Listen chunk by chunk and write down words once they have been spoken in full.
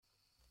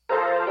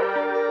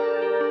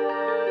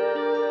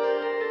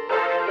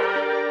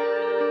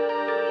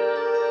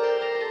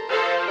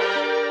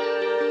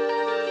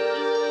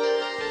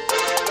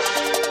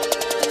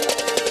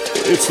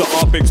It's the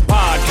Opix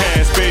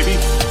Podcast, baby.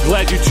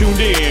 Glad you tuned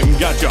in.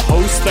 Got your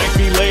host, thank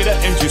me later,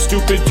 and you're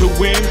stupid to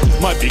win.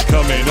 Might be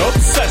coming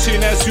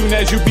obsession as soon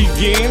as you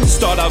begin.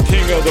 Start out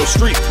king of the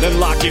street, then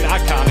lock in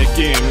iconic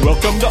in.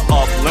 Welcome to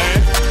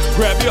Upland.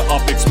 Grab your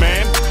Opix,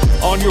 man.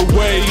 On your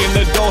way, and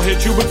the dough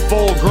hit you with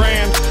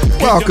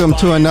 $4,000. Welcome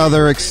to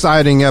another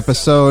exciting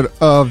episode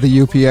of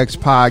the UPX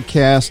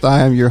Podcast. I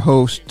am your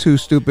host, Too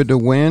Stupid to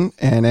Win,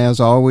 and as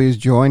always,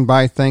 joined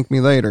by Thank Me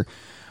Later.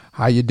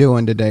 How you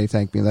doing today,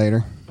 Thank Me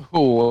Later?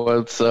 Oh,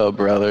 what's up,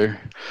 brother?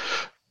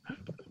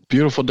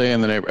 Beautiful day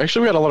in the neighborhood.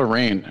 Actually, we had a lot of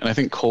rain, and I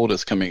think cold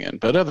is coming in.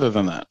 But other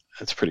than that,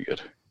 it's pretty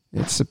good.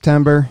 It's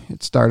September.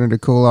 It's starting to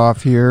cool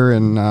off here,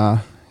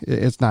 and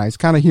it's nice.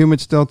 Kind of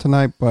humid still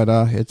tonight, but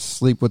it's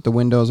sleep with the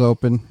windows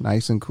open.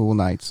 Nice and cool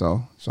night,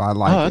 so I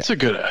like it. Oh, that's a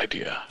good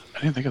idea. I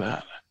didn't think of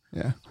that.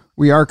 Yeah.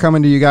 We are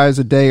coming to you guys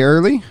a day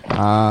early.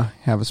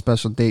 Have a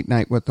special date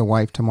night with the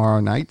wife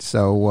tomorrow night,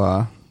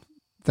 so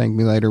Thank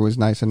Me Later was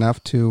nice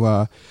enough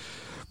to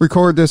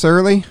record this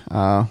early.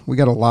 We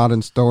got a lot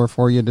in store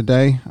for you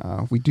today.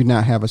 We do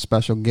not have a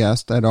special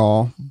guest at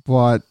all,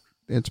 but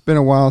it's been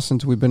a while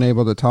since we've been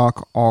able to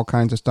talk all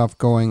kinds of stuff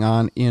going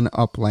on in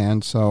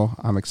Upland, so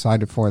I'm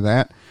excited for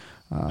that.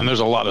 And there's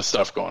a lot of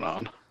stuff going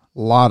on.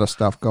 A lot of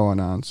stuff going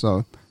on,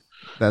 so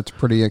that's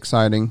pretty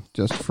exciting.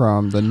 Just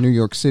from the New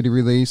York City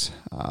release,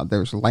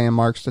 there's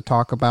landmarks to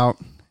talk about.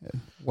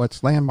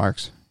 What's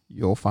landmarks?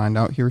 You'll find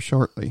out here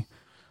shortly.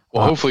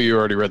 Well, hopefully you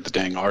already read the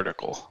dang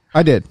article.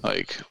 I did.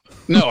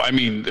 No, I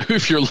mean,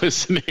 if you're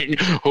listening,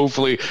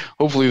 hopefully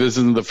this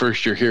isn't the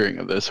first you're hearing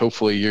of this.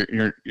 Hopefully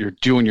you're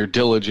doing your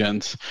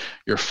diligence,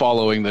 you're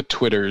following the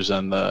Twitters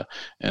and the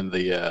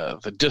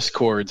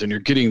Discords, and you're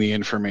getting the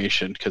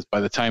information, because by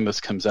the time this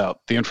comes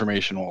out, the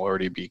information will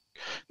already be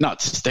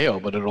not stale,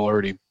 but it'll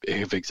already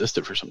have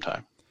existed for some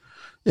time.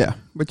 Yeah,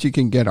 but you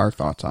can get our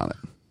thoughts on it.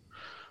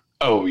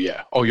 Oh,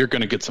 yeah. Oh, you're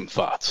going to get some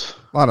thoughts.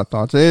 A lot of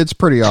thoughts. It's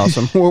pretty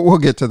awesome. We'll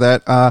get to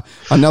that.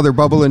 Another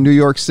bubble in New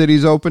York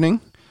City's opening.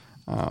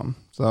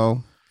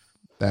 So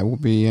that will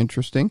be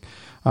interesting.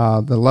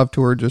 The Love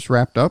Tour just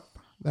wrapped up.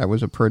 That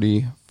was a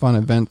pretty fun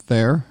event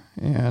there.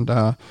 And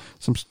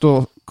some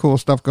still cool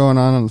stuff going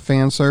on the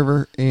fan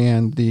server.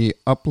 And the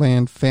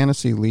Upland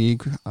Fantasy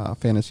League,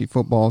 fantasy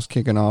football, is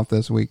kicking off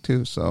this week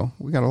too. So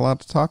we got a lot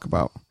to talk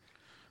about.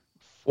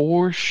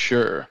 For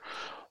sure.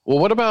 Well,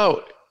 what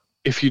about...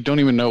 if you don't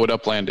even know what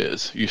Upland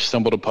is, you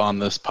stumbled upon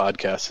this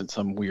podcast in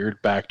some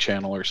weird back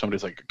channel, or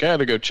somebody's like, I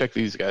gotta go check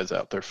these guys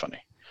out. They're funny.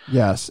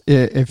 Yes.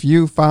 If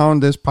you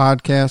found this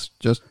podcast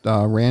just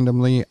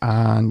randomly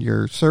on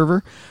your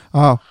server,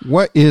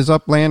 what is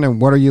Upland and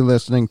what are you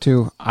listening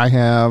to? I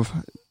have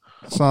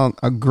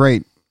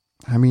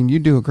you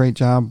do a great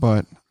job,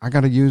 but I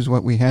got to use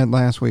what we had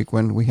last week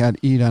when we had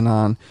Eden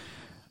on.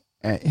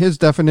 His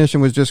definition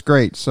was just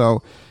great.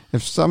 So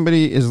if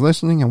somebody is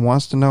listening and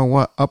wants to know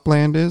what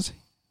Upland is,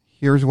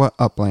 here's what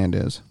Upland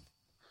is.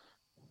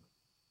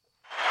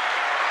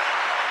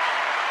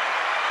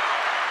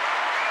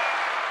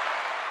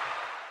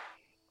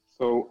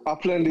 So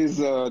Upland is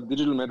a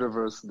digital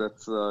metaverse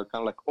that's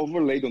kind of like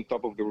overlaid on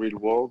top of the real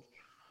world.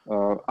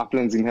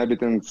 Upland's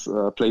inhabitants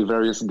play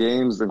various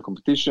games and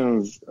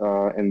competitions,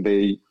 and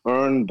they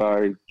earn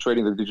by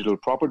trading the digital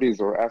properties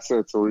or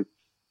assets, or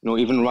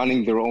even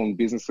running their own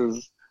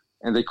businesses.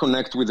 And they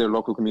connect with their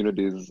local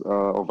communities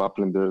of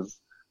Uplanders.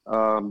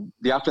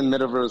 The Upland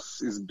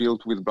Metaverse is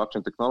built with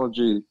blockchain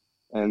technology,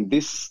 and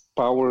this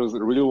powers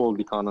a real-world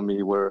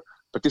economy where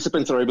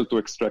participants are able to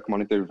extract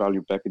monetary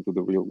value back into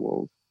the real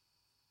world.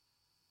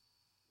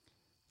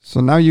 So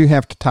now you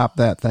have to top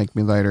that, Thank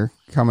Me Later,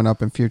 coming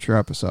up in future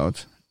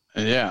episodes.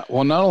 Yeah,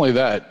 well, not only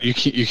that,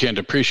 you can't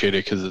appreciate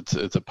it because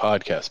it's a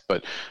podcast,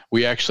 but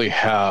we actually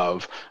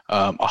have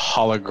a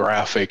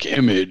holographic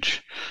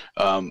image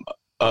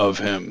of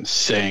him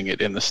saying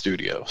it in the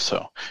studio.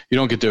 So you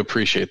don't get to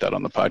appreciate that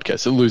on the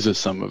podcast. It loses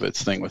some of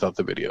its thing without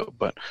the video,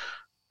 but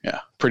yeah,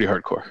 pretty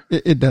hardcore.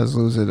 It does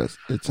lose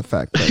its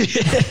effect.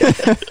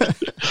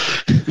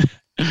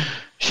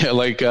 Yeah,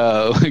 like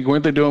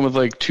weren't they doing with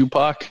like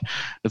Tupac?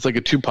 It's like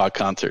a Tupac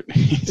concert.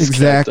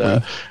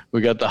 Exactly.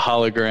 We got the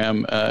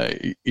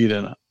hologram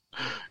Eden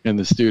in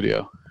the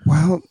studio.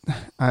 Well,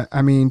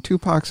 I mean,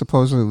 Tupac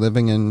supposedly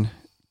living in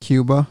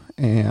Cuba,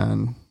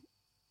 and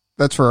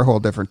that's for a whole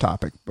different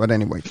topic. But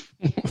anyway.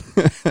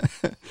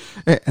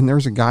 And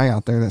there's a guy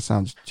out there that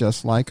sounds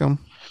just like him,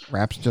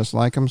 raps just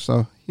like him,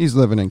 so he's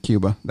living in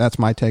Cuba. That's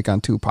my take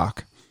on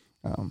Tupac.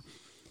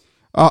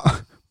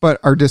 But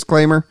our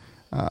disclaimer,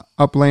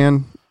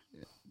 Upland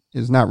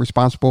is not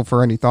responsible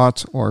for any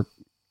thoughts or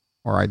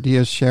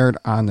ideas shared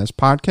on this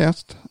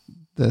podcast.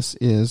 This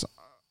is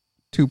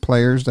two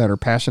players that are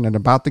passionate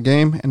about the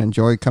game and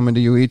enjoy coming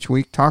to you each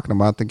week talking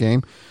about the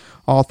game.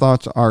 All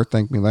thoughts are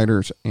Thank Me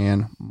Later's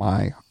and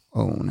my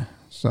own.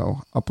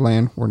 So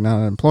Upland, we're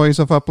not employees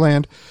of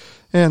Upland,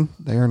 and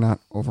they are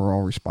not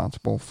overall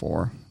responsible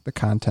for the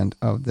content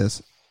of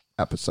this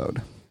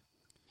episode.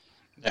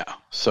 Yeah.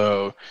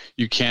 So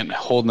you can't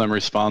hold them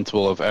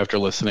responsible if after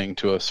listening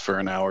to us for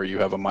an hour you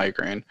have a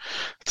migraine.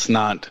 It's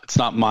not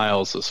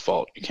Miles's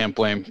fault. You don't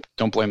blame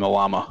the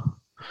llama.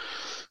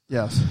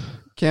 Yes.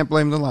 Can't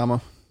blame the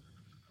llama.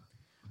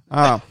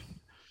 Our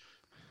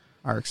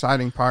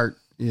exciting part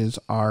is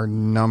our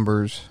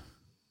numbers.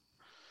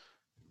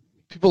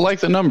 People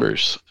like the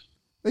numbers.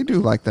 They do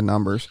like the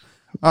numbers.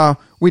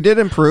 We did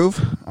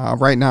improve.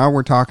 Right now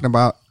we're talking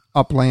about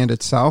Upland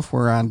itself.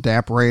 We're on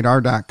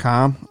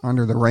dapradar.com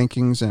under the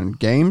rankings and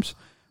games.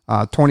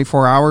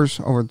 24 hours,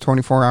 over the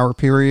 24-hour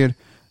period,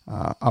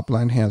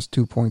 Upland has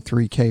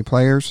 2.3K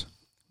players,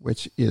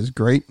 which is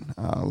great.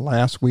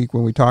 Last week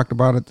when we talked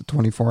about it, the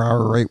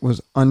 24-hour rate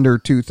was under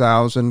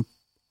 2,000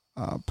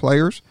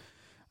 players,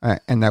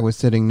 and that was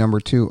sitting number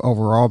 2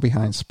 overall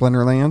behind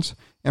Splinterlands.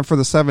 And for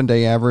the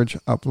 7-day average,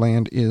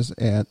 Upland is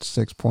at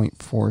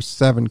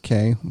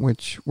 6.47K,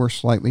 which we're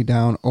slightly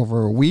down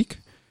over a week.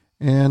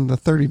 And the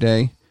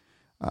 30-day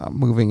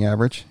moving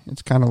average,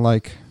 it's kind of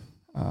like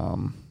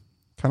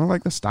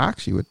the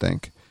stocks you would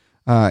think,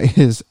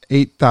 is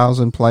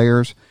 8,000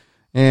 players,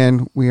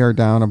 and we are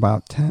down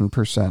about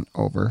 10%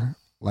 over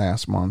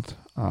last month.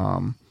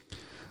 A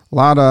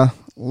lot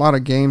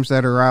of games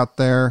that are out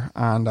there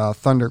on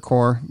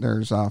Thundercore.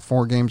 There's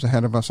 4 games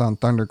ahead of us on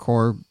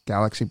Thundercore: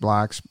 Galaxy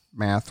Blocks,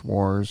 Math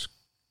Wars,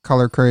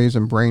 Color Craze,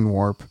 and Brain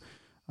Warp.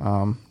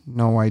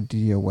 No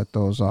idea what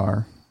those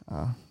are.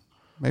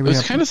 Maybe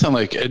those kind of sound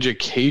like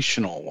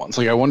educational ones.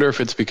 Like, I wonder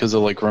if it's because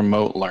of like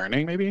remote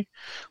learning, maybe.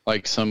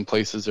 Like some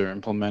places are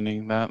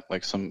implementing that,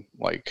 like some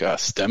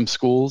STEM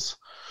schools.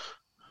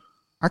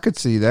 I could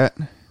see that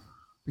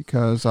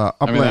because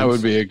Upland's, that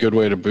would be a good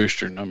way to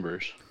boost your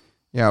numbers.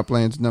 Yeah,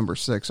 Upland's number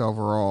 6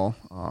 overall.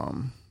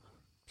 Even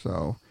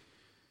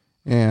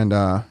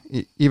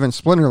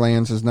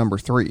Splinterlands is number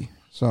 3.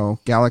 So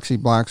Galaxy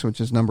Blocks, which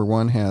is number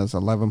 1, has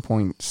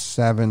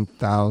 11.7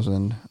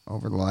 thousand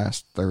over the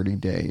last 30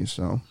 days.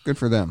 So good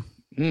for them.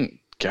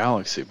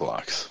 Galaxy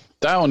Blocks.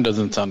 That one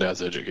doesn't sound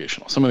as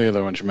educational. Some of the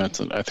other ones you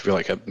mentioned, I feel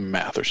like had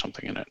math or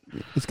something in it.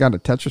 It's got a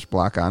Tetris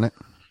block on it.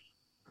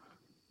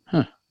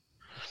 Huh.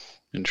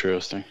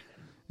 Interesting.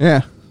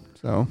 Yeah.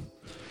 So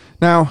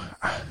now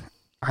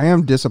I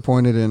am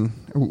disappointed in.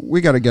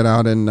 We got to get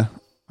out and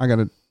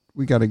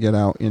we got to get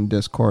out in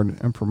Discord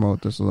and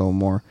promote this a little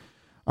more.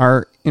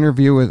 Our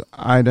interview with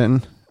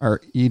Edon.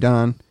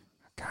 God,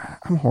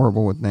 I'm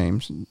horrible with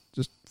names.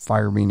 Just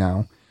fire me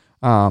now.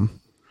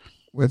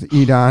 With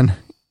Edon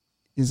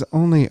is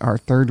only our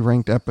 3rd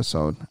ranked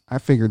episode. I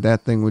figured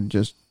that thing would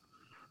just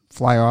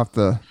fly off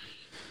the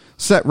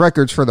set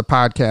records for the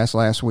podcast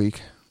last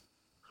week.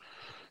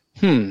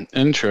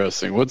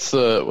 Interesting. What's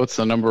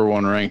the number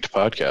 1 ranked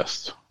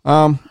podcast?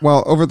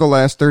 Well, over the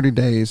last 30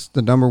 days,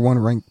 the number 1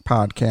 ranked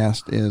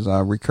podcast is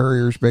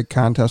Recurrier's big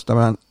contest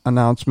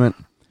announcement.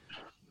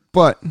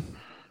 But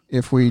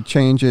if we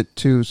change it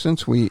to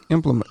since we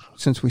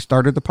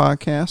started the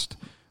podcast,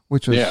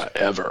 which was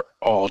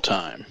all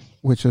time,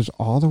 which was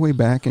all the way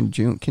back in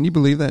June. Can you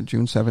believe that?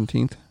 June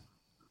 17th.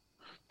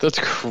 That's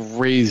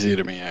crazy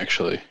to me,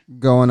 actually.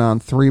 Going on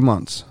 3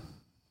 months.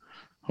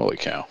 Holy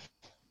cow!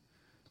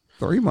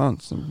 3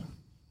 months. I'm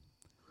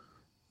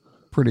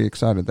pretty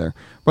excited there.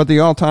 But the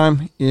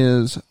all-time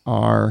is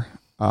our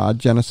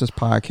Genesis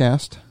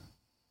podcast,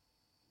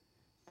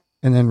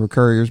 and then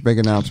Recurrier's big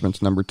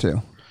announcements number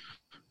 2.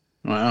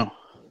 Wow.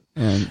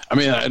 And I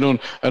mean, I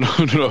don't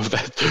know if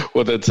that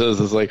what that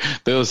says is like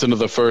they listen to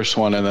the first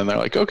one and then they're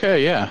like,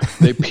 okay, yeah,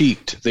 they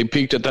peaked. They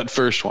peaked at that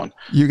first one.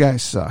 You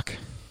guys suck.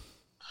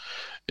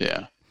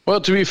 Yeah.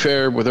 Well, to be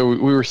fair, we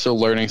were still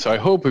learning, so I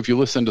hope if you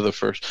listen to the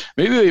first,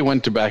 maybe they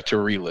went back to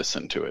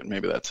re-listen to it.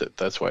 Maybe that's it.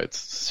 That's why it's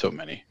so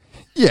many.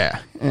 Yeah,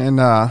 and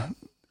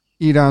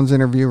Edon's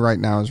interview right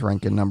now is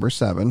ranking number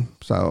 7,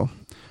 so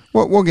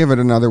we'll give it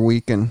another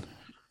week and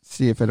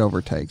see if it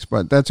overtakes.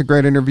 But that's a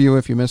great interview.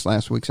 If you missed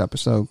last week's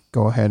episode,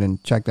 go ahead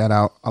and check that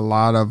out. A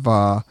lot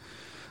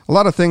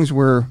of things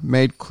were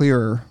made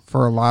clearer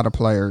for a lot of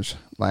players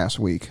last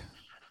week.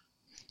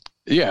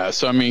 Yeah,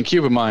 so I mean,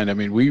 keep in mind,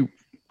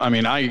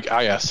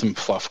 I asked some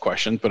fluff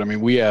questions, but I mean,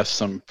 we asked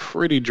some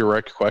pretty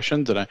direct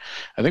questions, and I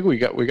think we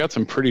got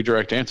some pretty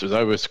direct answers.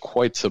 I was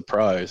quite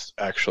surprised,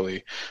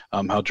 actually,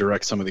 how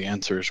direct some of the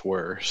answers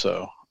were.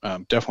 So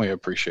definitely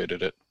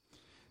appreciated it.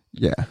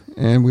 Yeah,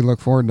 and we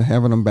look forward to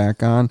having them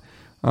back on.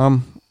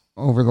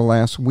 Over the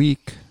last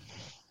week,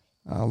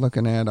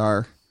 looking at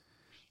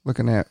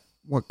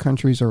what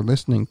countries are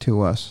listening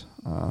to us.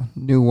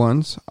 New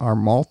ones are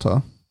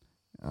Malta,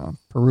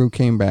 Peru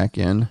came back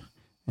in,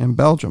 and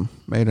Belgium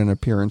made an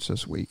appearance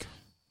this week.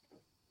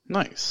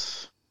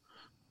 Nice.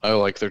 I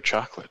like their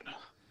chocolate.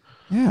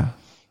 Yeah,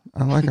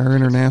 I like our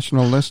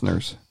international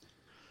listeners.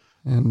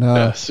 And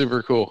yeah,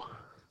 super cool.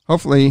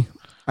 Hopefully,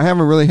 I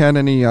haven't really had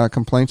any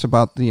complaints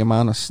about the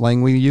amount of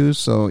slang we use,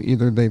 so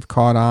either they've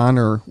caught on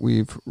or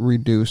we've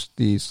reduced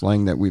the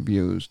slang that we've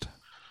used.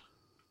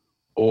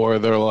 Or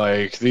they're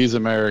like, these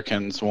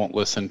Americans won't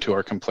listen to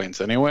our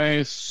complaints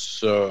anyway,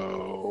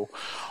 so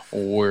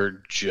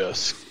we're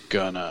just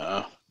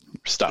gonna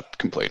stop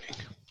complaining.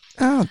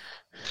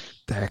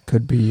 That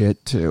could be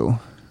it, too.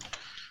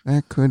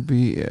 That could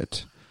be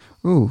it.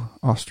 Ooh,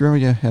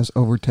 Australia has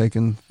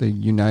overtaken the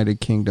United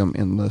Kingdom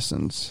in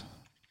listens.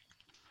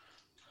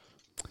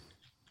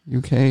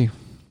 UK,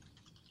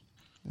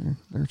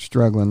 they're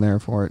struggling there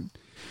for it.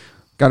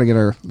 Got to get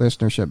our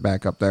listenership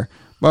back up there.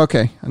 But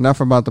okay,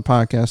 enough about the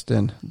podcast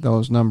and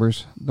those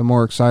numbers. The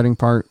more exciting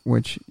part,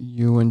 which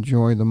you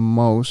enjoy the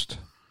most.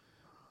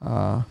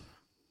 For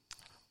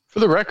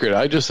the record,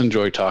 I just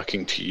enjoy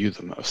talking to you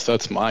the most.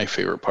 That's my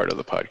favorite part of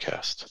the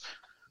podcast.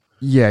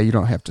 Yeah, you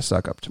don't have to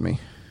suck up to me.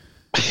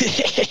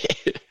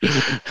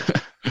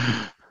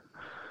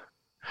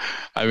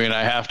 I mean,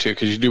 I have to,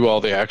 because you do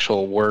all the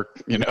actual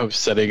work,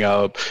 setting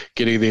up,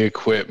 getting the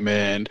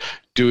equipment,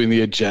 doing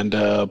the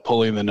agenda,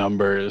 pulling the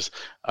numbers.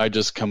 I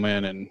just come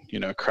in and,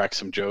 crack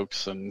some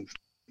jokes and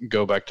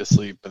go back to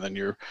sleep, and then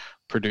you're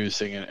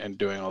producing and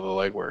doing all the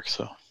legwork.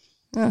 So,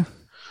 yeah.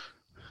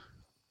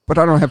 But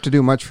I don't have to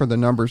do much for the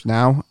numbers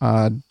now.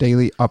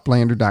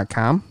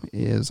 DailyUplander.com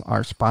is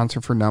our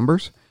sponsor for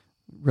numbers.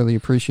 Really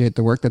appreciate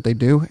the work that they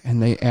do, and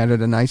they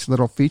added a nice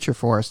little feature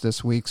for us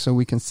this week so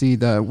we can see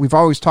we've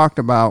always talked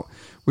about,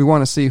 we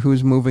want to see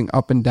who's moving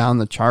up and down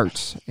the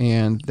charts,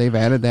 and they've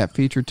added that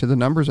feature to the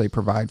numbers they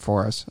provide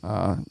for us.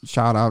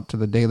 Shout out to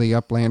the Daily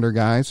Uplander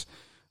guys.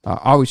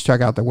 Always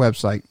check out their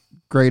website.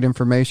 Great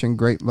information,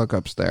 great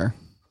lookups there.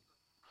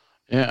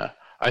 Yeah.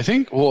 I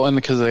think, and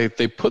because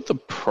they put the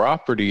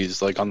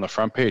properties like on the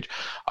front page,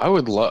 I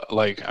would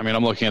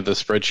I'm looking at the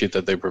spreadsheet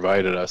that they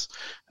provided us.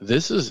 They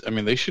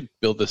should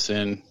build this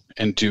in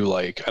and do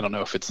I don't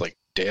know if it's like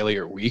daily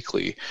or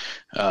weekly.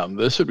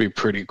 This would be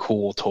pretty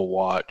cool to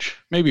watch,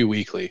 maybe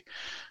weekly.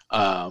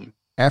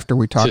 After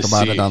we talk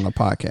about it on the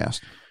podcast.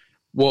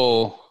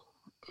 Well,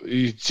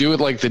 you do it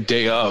like the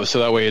day of, so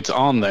that way it's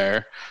on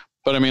there.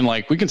 But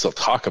we can still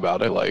talk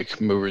about it,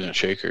 like movers and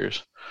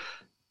shakers.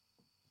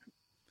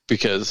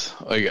 Because,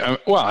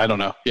 I don't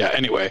know. Yeah,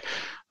 anyway,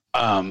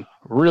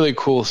 really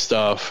cool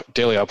stuff.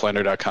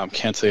 DailyUplander.com.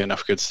 Can't say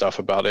enough good stuff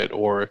about it.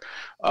 Or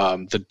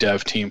the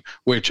dev team,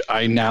 which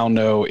I now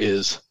know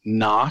is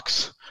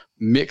Knox,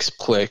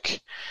 Mixplick,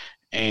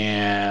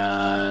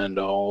 and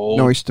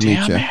nice to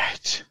meet you.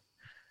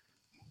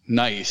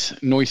 Nice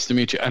to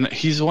meet you. And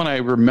he's the one I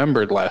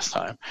remembered last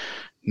time.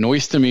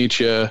 Nice to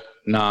meet you,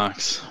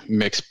 Knox,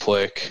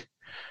 Mixplick.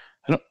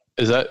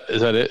 Is that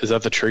it? Is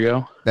that the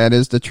trio? That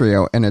is the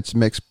trio, and it's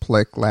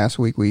Mixplick. Last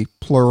week we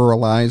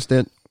pluralized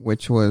it,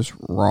 which was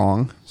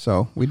wrong,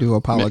 so we do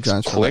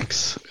apologize for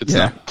that. It's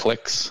not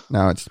Plicks.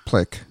 No, it's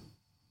Plick.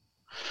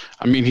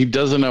 He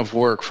does enough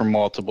work for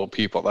multiple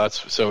people.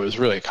 So it was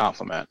really a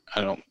compliment.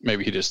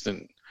 Maybe he just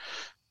didn't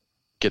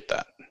get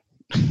that.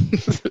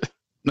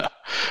 No.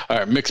 All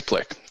right,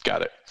 Mixplick.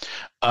 Got it.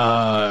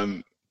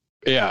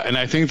 Yeah, and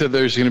I think that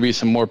there's going to be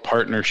some more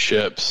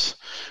partnerships.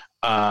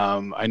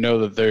 I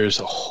know that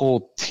there's a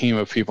whole team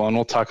of people, and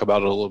we'll talk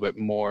about it a little bit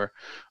more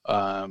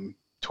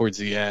towards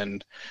the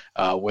end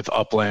with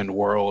Upland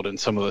World and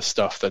some of the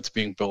stuff that's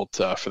being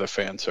built for the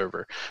fan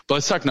server. But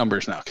let's talk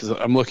numbers now, because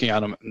I'm looking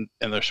at them,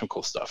 and there's some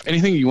cool stuff.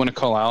 Anything you want to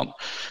call out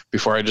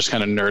before I just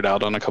kind of nerd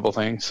out on a couple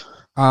things?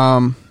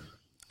 I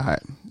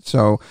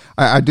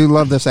do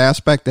love this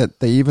aspect that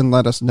they even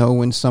let us know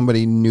when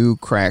somebody new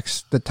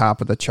cracks the top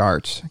of the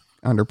charts.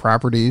 Under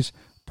properties,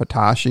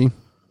 Patashi.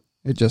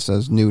 It just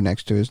says new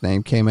next to his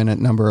name. Came in at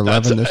number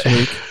 11 this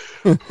week.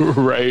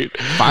 Right.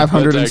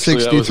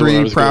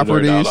 563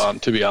 properties.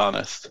 To be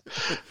honest.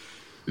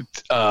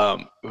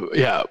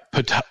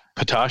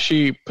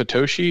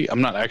 Patoshi,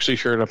 I'm not actually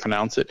sure how to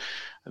pronounce it.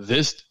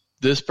 This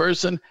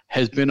person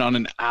has been on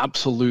an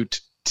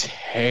absolute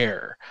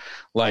tear.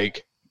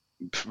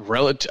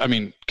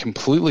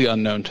 Completely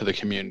unknown to the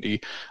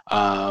community.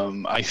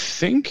 I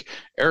think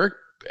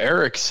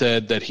Eric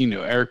said that he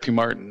knew. Eric P.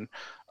 Martin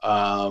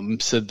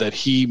said that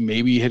he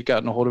maybe had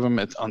gotten a hold of him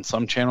on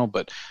some channel,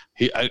 but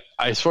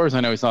as far as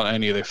I know, he's not on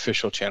any of the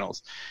official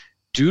channels.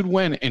 Dude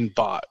went and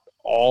bought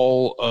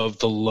all of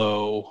the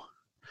low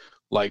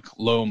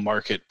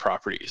market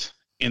properties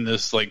in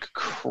this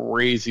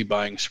crazy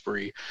buying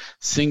spree.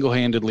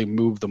 Single-handedly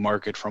moved the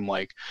market from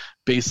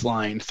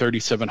baseline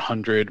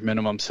 3,700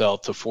 minimum sell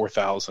to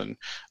 4,000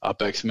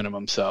 UpX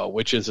minimum sell,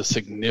 which is a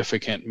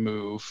significant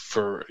move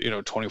for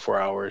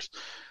 24 hours.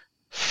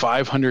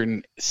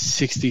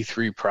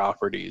 563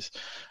 properties.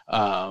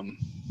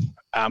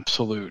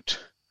 Absolute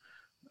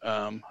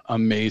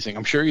amazing.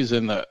 I'm sure he's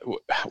in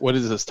what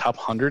is this, top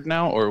 100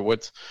 now, or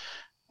what's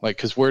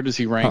because where does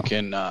he rank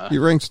in? He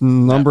ranks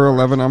number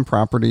 11 on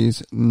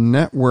properties.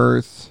 Net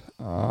worth,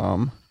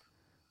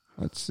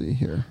 let's see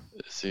here.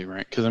 Is he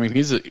rank?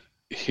 Because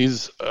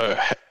he's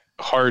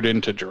hard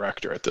into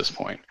director at this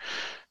point.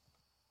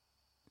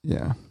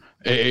 Yeah.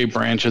 AA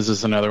Branches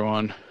is another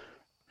one.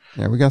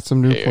 Yeah, we got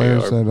some new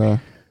players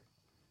that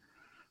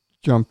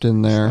jumped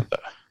in there.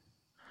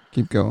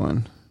 Keep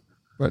going.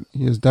 But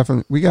he is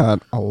definitely, we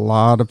got a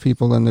lot of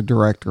people in the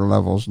director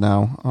levels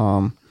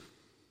now.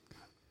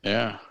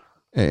 Yeah.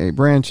 AA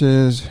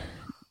Branches,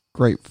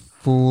 Great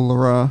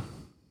Foolera.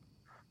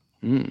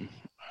 I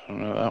don't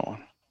know that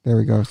one. There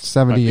we go.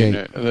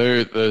 78.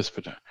 There's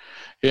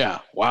Yeah.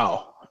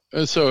 Wow.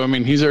 So, I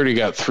mean, he's already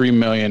got 3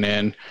 million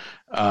in.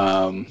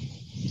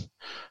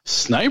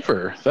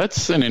 Sniper,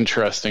 that's an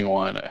interesting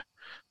one.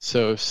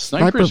 So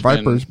Sniper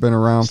Viper's been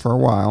around for a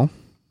while.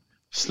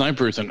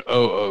 Sniper's an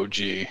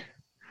OOG.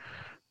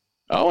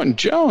 Oh, and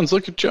Jones,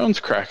 look at Jones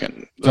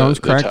cracking. Jones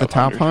cracked the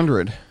top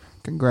 100.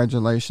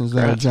 Congratulations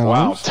there, Jones.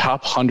 Wow,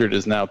 top 100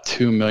 is now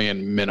 2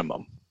 million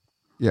minimum.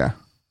 Yeah.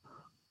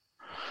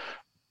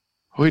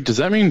 Wait, does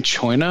that mean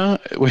Choina?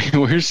 Wait,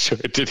 where's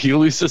Choina? Did he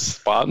lose his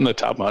spot in the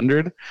top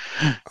 100?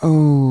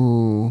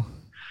 Oh.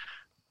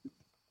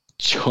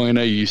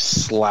 Choina, you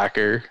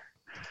slacker.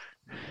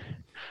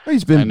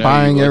 He's been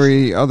buying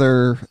every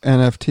other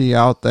NFT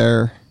out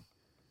there.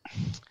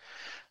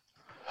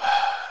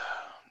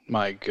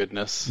 My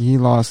goodness. He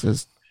lost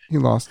his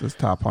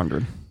top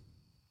 100.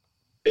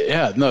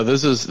 Yeah, no,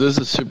 this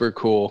is super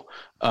cool.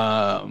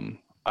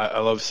 I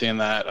love seeing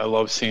that. I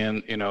love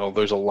seeing,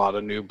 there's a lot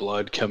of new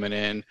blood coming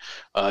in,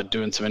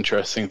 doing some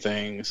interesting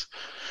things.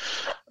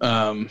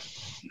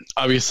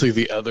 Obviously,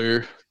 the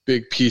other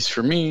big piece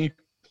for me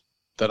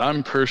that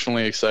I'm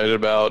personally excited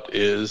about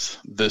is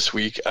this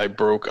week I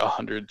broke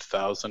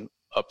 100,000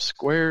 up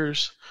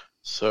squares.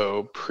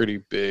 So pretty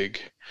big.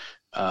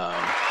 Shout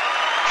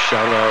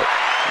out.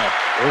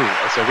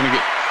 Is I going to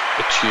get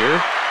a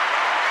cheer?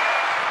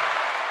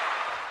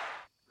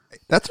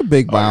 That's a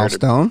big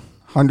milestone.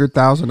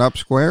 100,000 up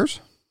squares.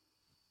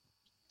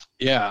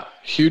 Yeah,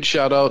 huge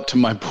shout out to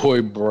my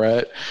boy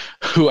Brett,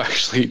 who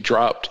actually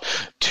dropped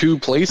 2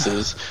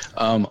 places,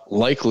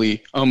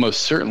 likely,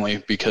 almost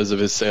certainly, because of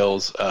his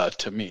sales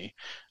to me.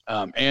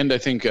 And I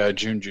think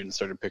June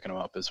started picking him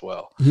up as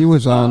well. He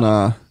was on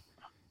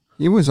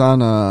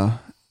a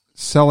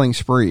selling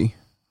spree.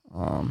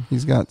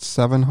 He's got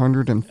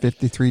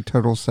 753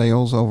 total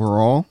sales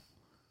overall.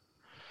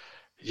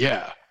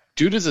 Yeah,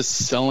 dude is a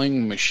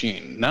selling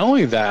machine. Not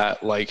only that,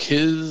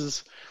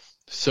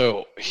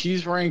 so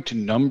he's ranked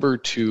number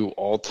 2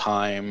 all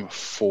time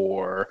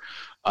for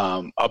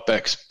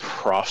UpX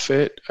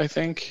profit, I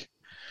think.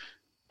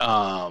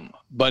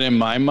 But in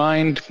my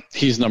mind,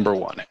 he's number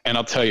 1, and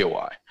I'll tell you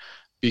why.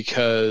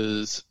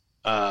 Because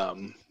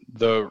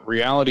the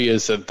reality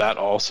is that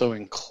also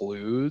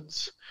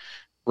includes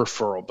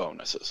referral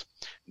bonuses.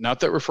 Not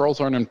that referrals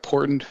aren't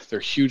important; they're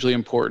hugely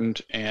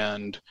important,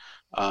 and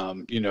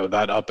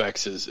that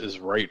UpX is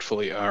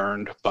rightfully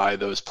earned by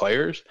those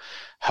players.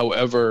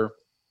 However,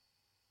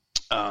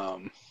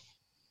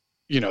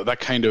 that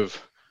kind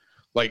of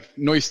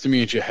Noise to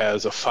Media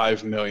has a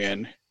 5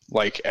 million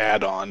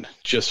add-on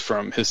just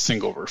from his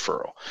single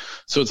referral.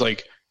 So it's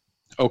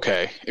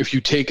okay, if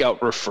you take out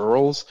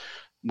referrals,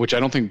 which I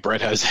don't think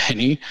Brett has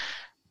any,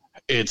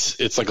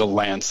 it's like a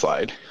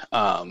landslide.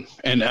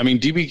 And I mean,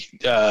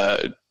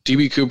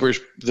 DB Cooper's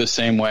the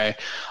same way.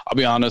 I'll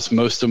be honest,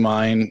 most of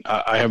mine,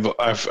 I have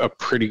a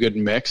pretty good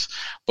mix,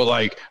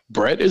 but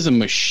Brett is a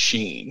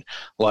machine.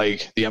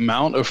 The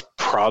amount of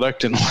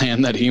product and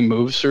land that he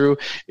moves through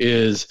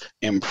is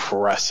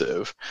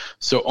impressive.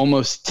 So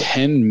almost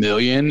 10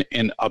 million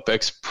in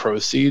UpX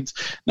proceeds.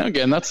 Now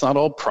again, that's not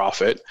all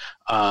profit.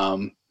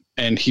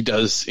 And he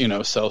does,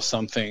 sell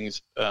some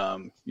things,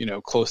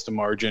 close to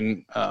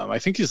margin. I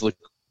think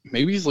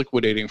maybe he's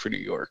liquidating for New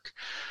York.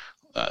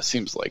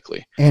 Seems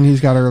likely. And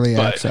he's got early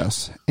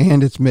access.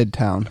 And it's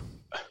Midtown.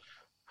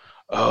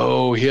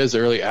 Oh, he has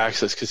early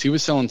access because he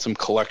was selling some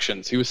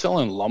collections. He was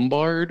selling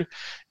Lombard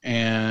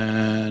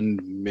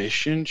and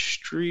Mission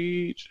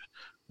Street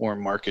or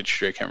Market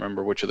Street. I can't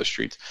remember which of the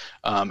streets.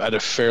 At a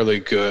fairly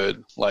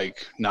good,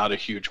 not a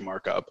huge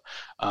markup.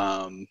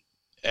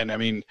 And I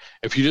mean,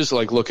 if you just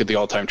look at the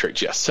all-time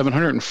trades, yes,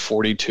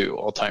 742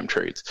 all-time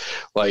trades.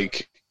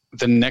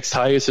 The next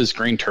highest is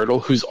Green Turtle,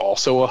 who's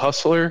also a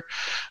hustler,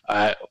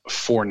 at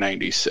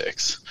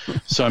 496.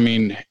 So I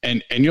mean,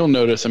 and you'll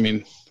notice, I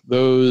mean,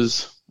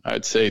 those,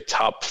 I'd say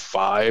top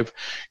 5,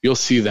 you'll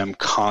see them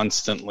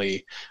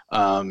constantly,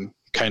 kind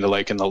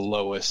of in the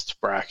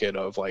lowest bracket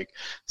of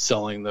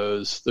selling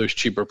those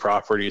cheaper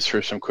properties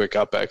for some quick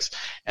UpX,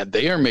 and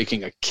they are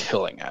making a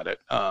killing at it.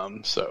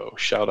 So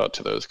shout out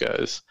to those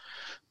guys.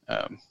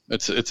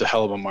 It's a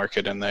hell of a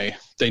market, and they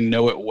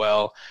know it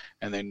well,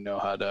 and they know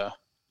how to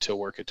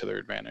work it to their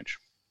advantage.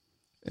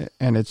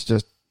 And it's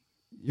just,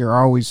 you're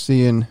always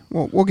seeing,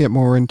 we'll get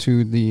more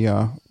into the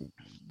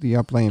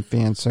Upland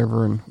fan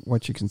server and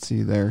what you can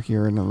see there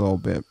here in a little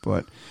bit.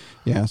 But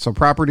yeah, so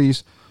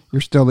properties,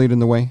 you're still leading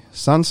the way.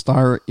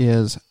 Sunstar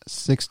is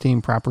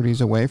 16 properties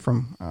away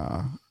from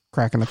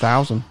cracking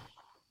 1,000.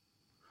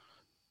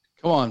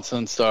 Come on,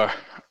 Sunstar.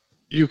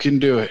 You can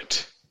do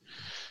it.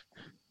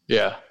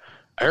 Yeah.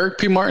 Eric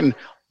P. Martin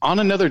on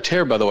another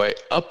tear, by the way,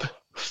 up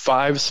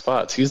 5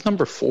 spots. He's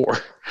number 4.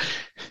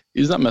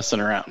 He's not messing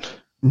around.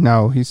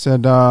 No, he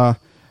said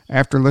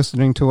after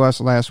listening to us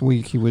last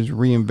week, he was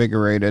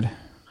reinvigorated.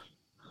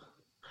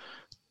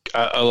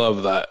 I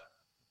love that.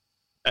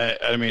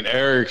 I mean,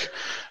 Eric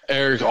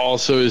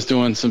also is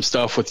doing some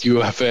stuff with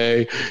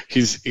UFA.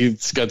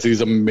 He's got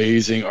these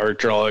amazing art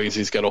drawings.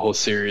 He's got a whole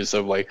series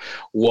of like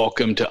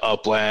 "Welcome to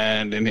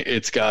Upland," and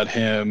it's got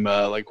him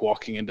like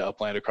walking into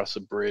Upland across the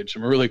bridge.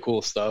 Some really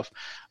cool stuff.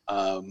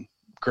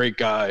 Great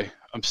guy.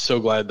 I'm so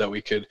glad that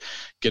we could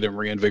get him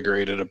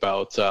reinvigorated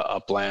about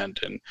Upland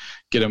and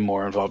get him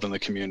more involved in the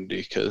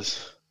community,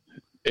 because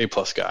A+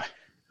 guy.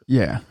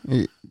 Yeah,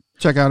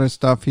 check out his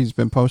stuff. He's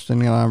been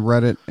posting it on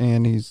Reddit,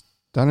 and he's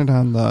done it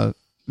on the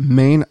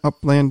main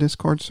Upland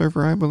Discord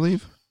server, I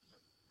believe.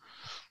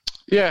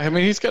 Yeah, I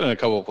mean, he's got it in a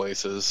couple of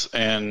places,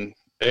 and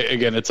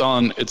again, it's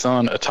on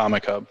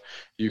Atomic Hub.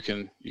 You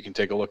can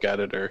take a look at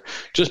it, or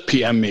just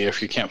PM me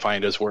if you can't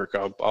find his work.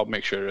 I'll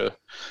make sure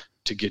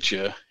to get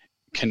you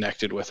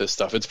connected with his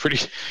stuff. It's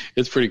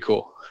pretty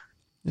cool.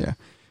 Yeah,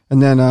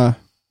 and then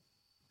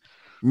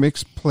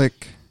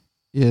Mixplick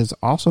is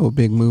also a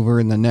big mover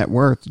in the net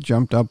worth.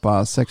 Jumped up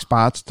 6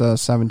 spots to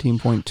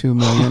 17.2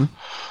 million.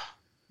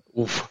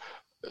 Oof.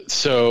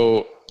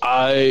 So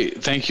I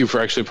thank you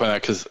for actually pointing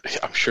that, because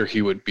I'm sure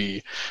he would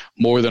be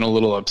more than a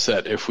little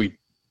upset if we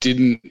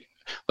didn't,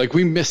 like,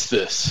 we missed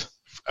this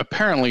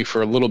apparently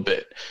for a little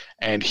bit,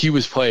 and he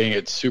was playing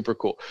it super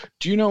cool.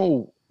 Do you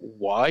know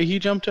why he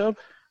jumped up?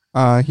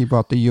 He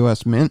bought the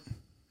US Mint.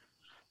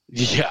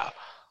 Yeah,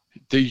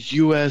 the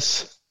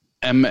US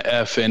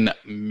MFN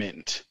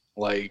Mint,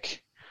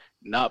 like,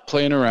 not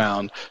playing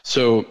around.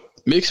 So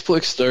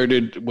Mixplick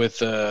started with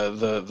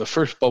the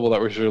first bubble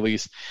that was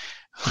released.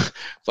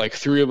 Like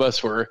 3 of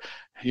us were,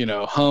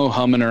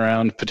 humming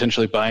around,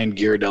 potentially buying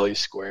Ghirardelli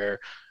Square.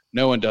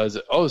 No one does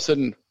it. All of a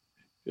sudden,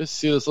 you just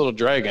see this little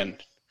dragon.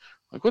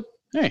 Like, what?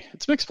 Hey,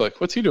 it's Mixplick.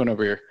 What's he doing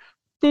over here?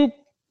 Boop.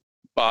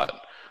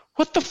 Bought.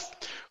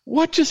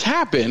 What just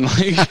happened?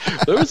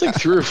 Like, there was like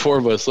 3 or 4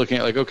 of us looking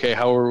at, like, okay,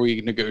 how are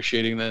we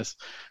negotiating this?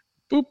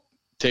 Boop.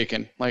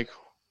 Taken. Like,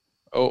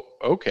 oh,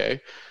 okay.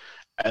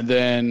 And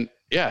then,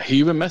 yeah, he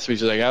even messaged me.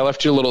 He's like, I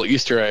left you a little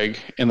Easter egg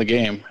in the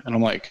game. And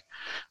I'm like,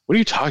 what are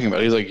you talking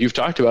about? He's like, you've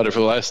talked about it for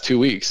the last 2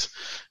 weeks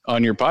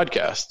on your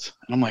podcast.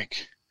 And I'm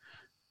like,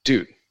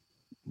 dude,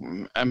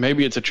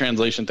 maybe it's a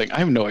translation thing. I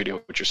have no idea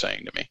what you're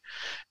saying to me.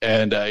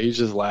 And he's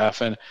just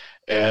laughing.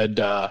 And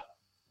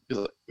he's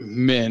like,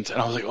 mint.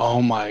 And I was like,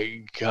 oh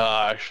my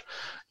gosh,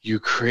 you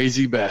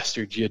crazy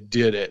bastard. You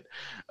did it.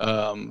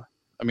 I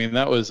mean,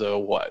 that was a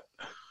what?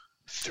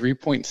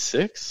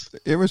 3.6?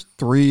 It was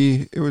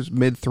 3. It was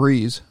mid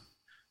threes.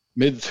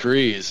 Mid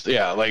threes.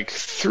 Yeah, like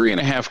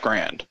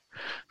 $3,500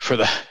 for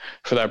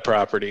that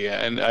property.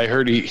 And I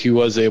heard he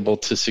was able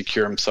to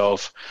secure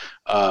himself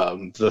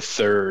the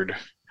 3rd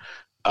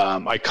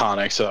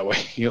iconic, so that way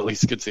he at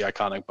least gets the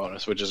iconic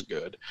bonus, which is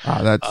good.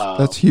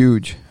 That's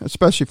huge,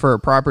 especially for a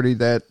property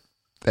that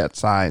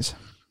size.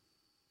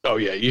 Oh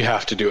yeah, you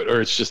have to do it,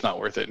 or it's just not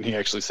worth it. And he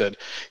actually said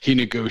he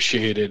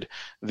negotiated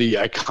the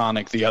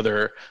iconic,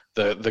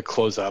 the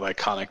closeout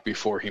iconic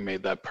before he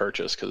made that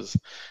purchase,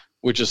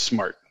 which is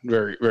smart,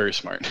 very very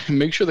smart.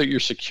 Make sure that you're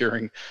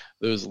securing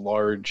those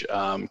large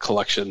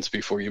collections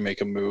before you make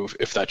a move,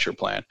 if that's your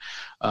plan.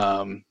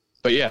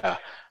 But yeah,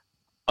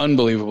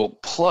 unbelievable.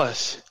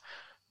 Plus,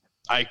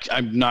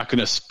 I'm not going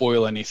to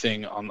spoil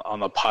anything on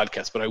the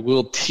podcast, but I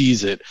will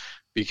tease it,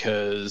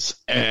 because,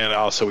 and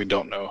also we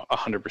don't know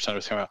 100%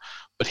 what's coming out,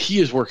 but he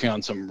is working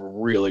on some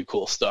really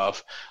cool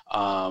stuff,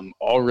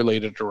 all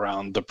related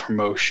around the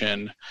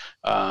promotion,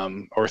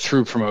 or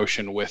through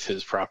promotion with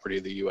his property,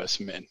 the US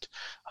Mint.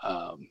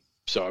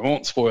 So I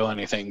won't spoil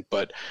anything,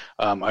 but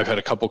I've had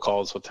a couple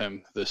calls with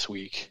him this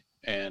week,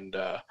 and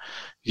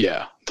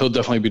yeah, he'll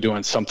definitely be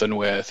doing something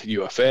with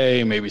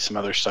UFA, maybe some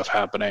other stuff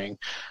happening,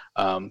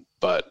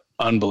 but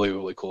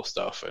unbelievably cool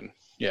stuff. And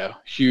yeah,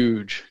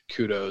 huge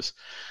kudos.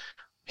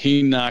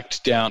 He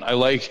knocked down. I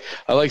like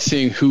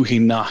seeing who he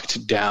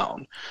knocked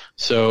down.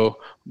 So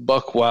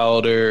Buck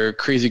Wilder,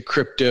 Crazy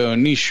Crypto,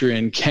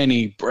 Nishrin,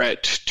 Kenny,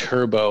 Brett,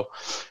 Turbo.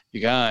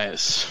 You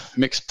guys,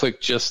 Mixplick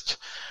just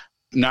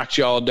knocked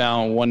you all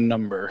down 1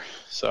 number.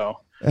 So.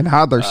 And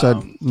Hodler said,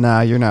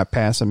 "Nah, you're not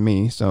passing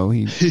me." So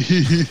he.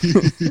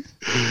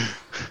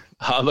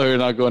 Hodler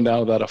not going down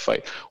without a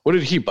fight. What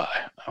did he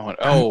buy? I went,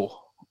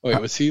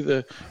 wait, was he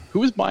who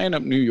was buying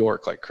up New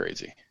York like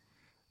crazy?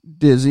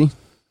 Dizzy.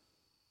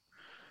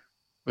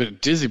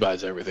 But Dizzy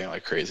buys everything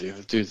like crazy.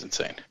 The dude's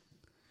insane.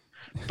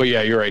 But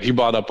yeah, you're right. He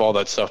bought up all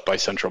that stuff by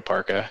Central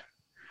Park.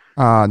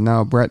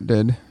 No, Brett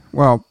did.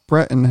 Well,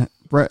 Brett and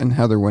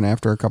Heather went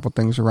after a couple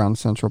things around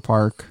Central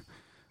Park.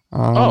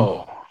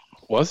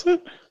 Was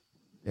it?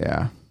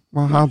 Yeah.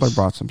 Well, Hodler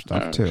bought some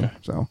stuff too.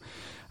 So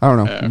I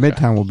don't know.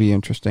 Midtown will be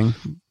interesting.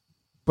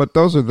 But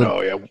those are the.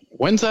 Oh yeah.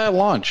 When's that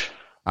launch?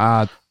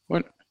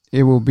 When?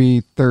 It will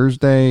be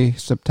Thursday,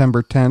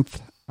 September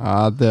 10th.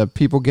 The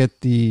people get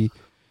the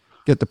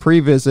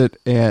pre-visit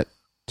at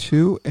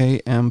 2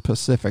 a.m.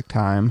 Pacific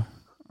time.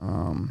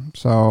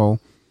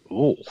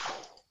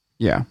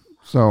 Yeah.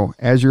 So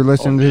as you're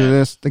listening to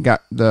this,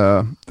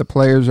 the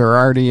players are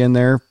already in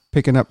there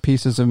picking up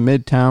pieces of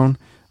Midtown.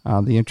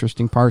 The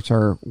interesting parts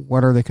are,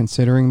 what are they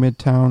considering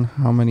Midtown?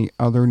 How many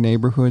other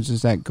neighborhoods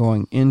is that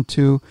going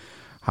into?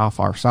 how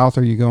far south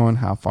are you going,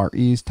 how far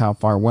east, how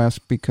far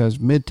west, because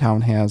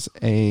Midtown has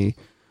a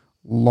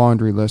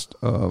laundry list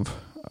of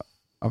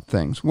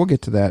things. We'll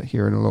get to that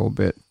here in a little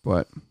bit,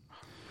 but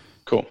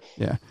cool.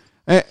 Yeah.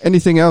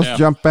 Anything else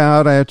jump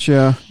out at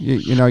you?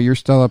 You know, you're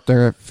still up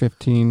there at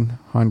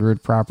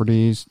 1,500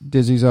 properties.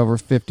 Dizzy's over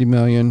 50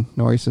 million.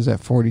 Noyce is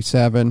at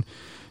 47.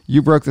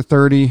 You broke the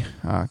 30.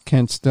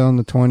 Kent's still in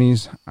the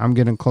 20s. I'm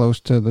getting close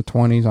to the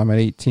 20s. I'm at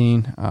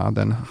 18.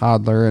 Then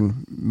Hodler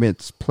and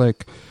Mitz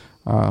Plick,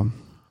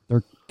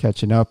 they're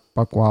catching up.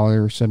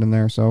 Buckwalder sitting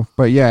there. So,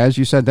 but yeah, as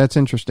you said, that's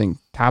interesting.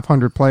 Top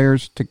 100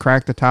 players. To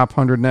crack the top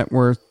 100 net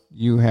worth,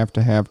 you have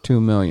to have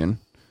 2 million.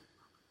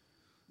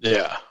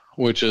 Yeah.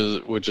 Which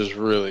is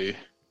really,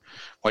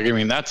 like, I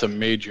mean, that's a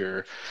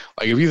major,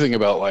 like, if you think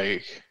about,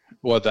 like,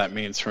 what that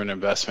means for an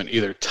investment,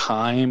 either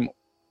time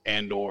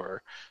and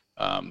or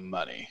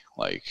money,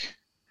 like,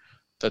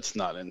 that's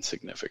not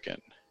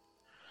insignificant.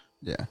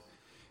 Yeah.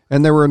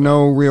 And there were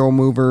no real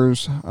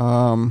movers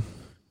in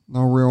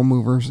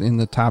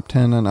the top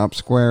 10 and up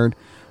squared.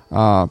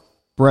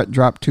 Brett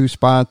dropped 2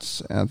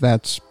 spots.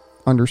 That's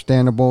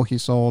understandable. He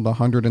sold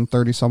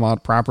 130 some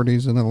odd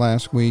properties in the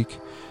last week.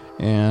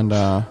 And,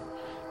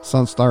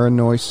 Sunstar and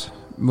Noyce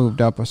moved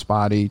up a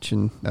spot each,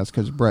 and that's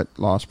because Brett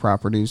lost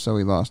properties, so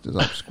he lost his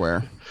up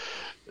square.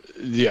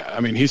 Yeah, I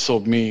mean, he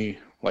sold me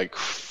like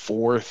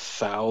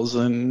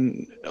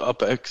 4,000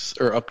 UpX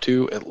or up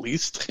to at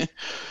least.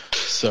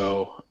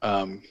 So,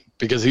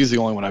 because he's the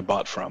only one I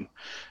bought from.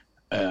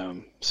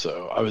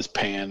 So I was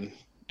paying,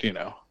 you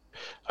know,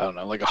 I don't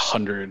know, like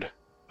 100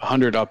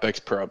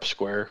 UpX per up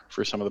square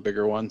for some of the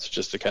bigger ones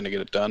just to kind of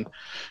get it done.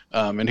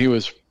 And he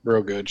was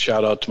real good.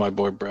 Shout out to my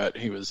boy Brett.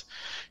 He was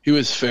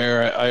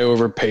fair. I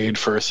overpaid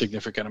for a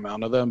significant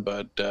amount of them,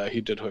 but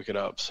he did hook it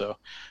up. So,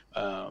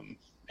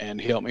 and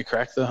he helped me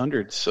crack the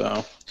 100.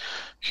 So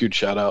huge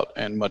shout out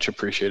and much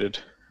appreciated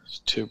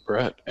to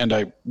Brett. And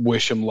I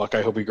wish him luck.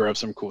 I hope he grabs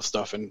some cool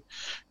stuff in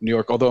New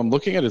York. Although I'm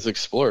looking at his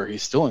Explorer,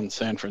 he's still in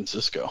San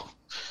Francisco.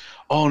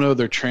 Oh no,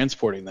 they're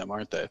transporting them,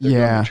 aren't they? They're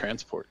going to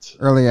transports.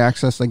 Early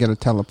access, they get a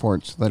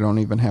teleport, so they don't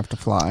even have to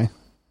fly.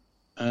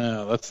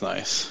 Oh, that's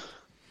nice.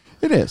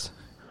 It is.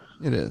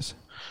 It is.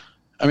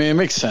 I mean, it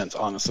makes sense,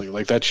 honestly.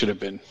 Like that should have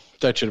been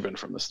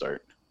from the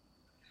start.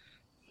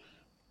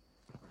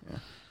 Yeah.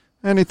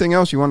 Anything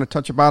else you want to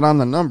touch about on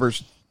the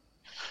numbers?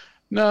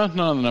 No, not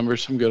on the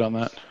numbers. I'm good on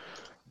that.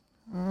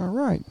 All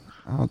right.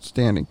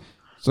 Outstanding.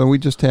 So we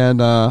just had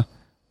the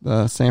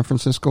San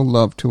Francisco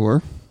Love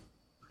Tour.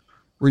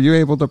 Were you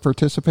able to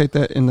participate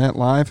in that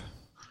live?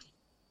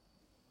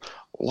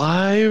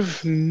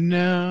 Live?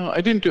 No,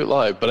 I didn't do it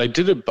live, but I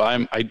did it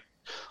I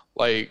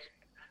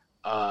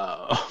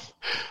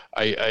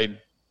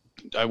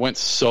went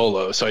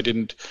solo, so I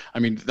didn't. I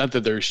mean, not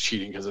that there's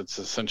cheating because it's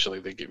essentially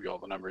they give you all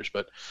the numbers,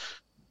 but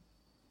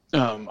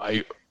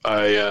I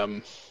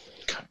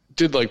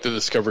did like the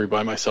discovery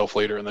by myself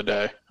later in the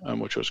day,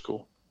 which was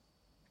cool.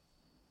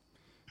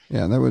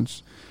 Yeah, that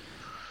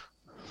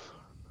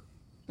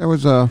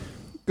was a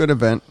good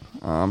event.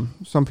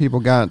 Some people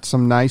got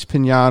some nice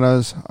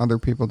piñatas. Other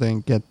people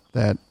didn't get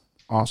that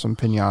awesome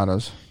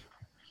piñatas.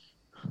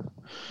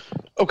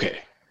 Okay,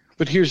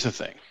 but here's the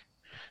thing.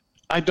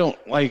 I don't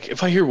like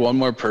if I hear one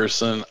more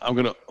person, I'm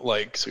gonna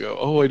go,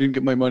 oh, I didn't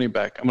get my money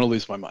back. I'm gonna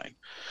lose my mind.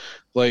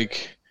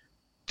 Like,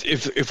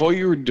 if all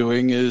you were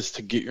doing is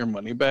to get your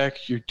money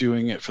back, you're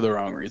doing it for the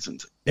wrong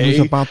reasons. You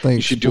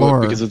should do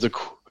it because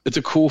it's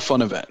a cool,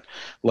 fun event.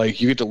 Like,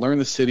 you get to learn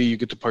the city, you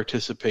get to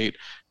participate,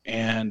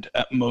 and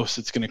at most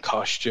it's going to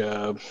cost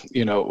you,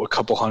 you know, a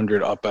couple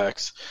hundred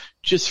UpX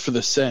just for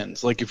the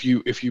sends. Like, if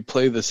you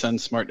play the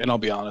send smart, and I'll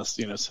be honest,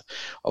 you know,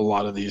 a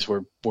lot of these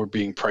were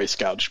being price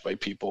gouged by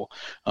people.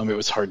 It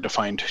was hard to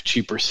find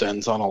cheaper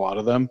sends on a lot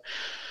of them.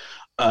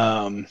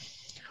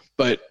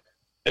 But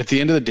at the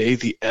end of the day,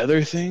 the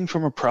other thing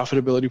from a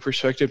profitability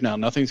perspective, now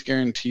nothing's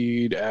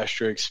guaranteed,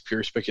 asterisks,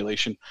 pure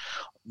speculation.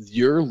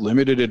 Your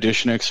limited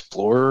edition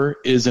Explorer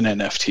is an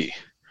NFT.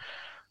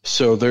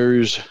 So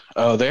there's,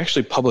 they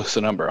actually published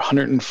the number,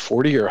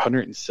 140 or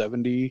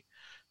 170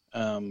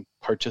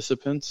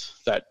 participants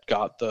that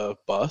got the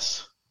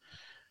bus.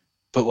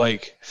 But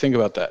like, think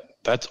about that.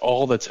 That's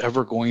all that's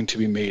ever going to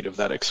be made of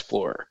that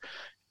Explorer.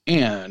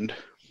 And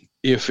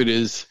if it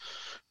is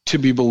to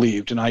be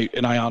believed, and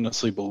I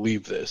honestly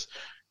believe this,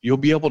 you'll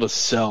be able to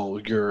sell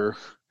your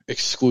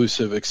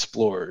exclusive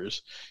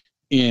Explorers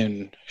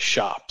in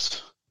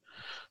shops.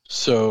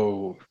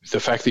 So the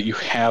fact that you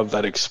have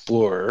that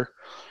Explorer,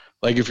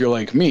 like if you're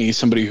like me,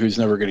 somebody who's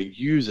never going to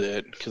use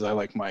it because I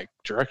like my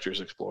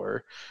Director's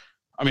Explorer.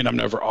 I mean,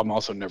 I'm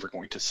also never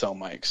going to sell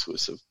my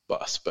exclusive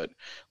bus, but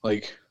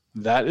like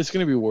that is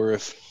going to be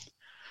worth,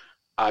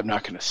 I'm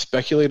not going to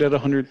speculate at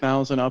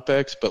 100,000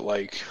 UpX, but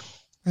like,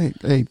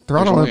 hey,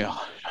 Throttle,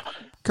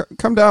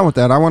 come down with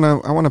that. I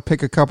want to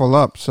pick a couple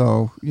up.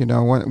 So, you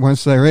know,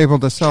 once they're able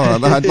to sell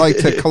it, I'd like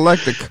to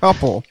collect a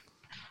couple.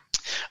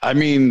 I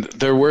mean,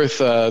 they're worth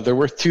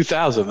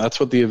 2,000. That's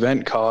what the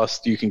event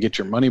cost. You can get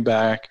your money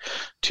back.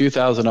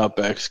 2,000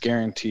 UpX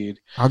guaranteed.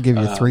 I'll give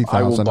you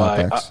 3,000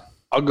 UpX.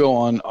 I'll go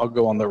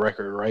on the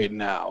record right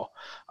now.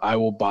 I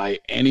will buy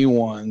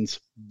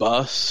anyone's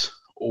bus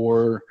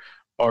or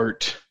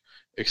art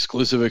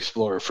exclusive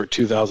Explorer for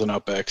 2,000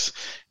 UpX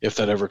if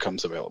that ever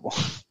comes available.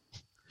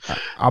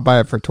 I'll buy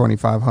it for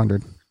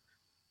 2,500.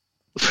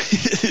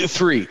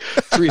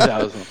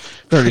 3,000.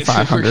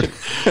 3,500.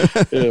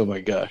 Oh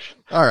my gosh.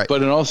 All right.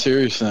 But in all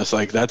seriousness,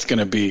 like that's going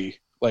to be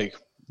like,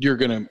 you're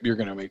going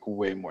to make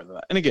way more than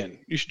that. And again,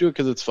 you should do it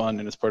because it's fun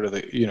and it's part of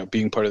the,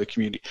 being part of the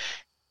community.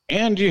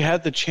 And you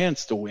had the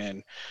chance to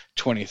win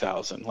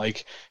 20,000.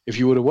 Like if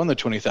you would have won the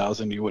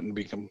 20,000, you wouldn't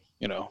become,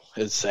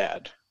 as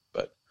sad.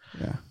 But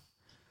yeah.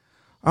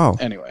 Oh,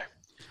 anyway.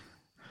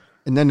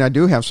 And then I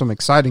do have some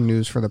exciting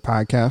news for the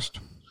podcast.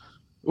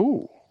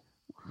 Ooh.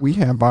 We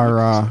have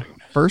our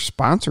first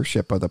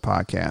sponsorship of the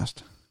podcast.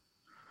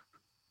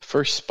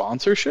 First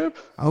sponsorship?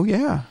 Oh,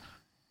 yeah.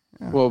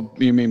 Well,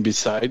 you mean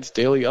besides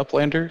Daily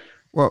Uplander?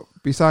 Well,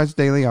 besides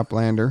Daily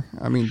Uplander.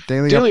 I mean,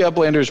 Daily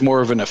Uplander is more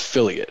of an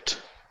affiliate.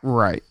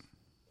 Right.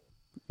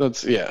 So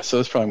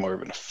that's probably more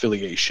of an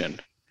affiliation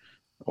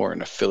or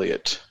an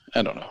affiliate.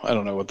 I don't know. I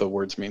don't know what the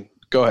words mean.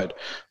 Go ahead.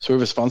 So we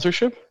have a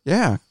sponsorship?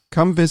 Yeah.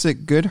 Come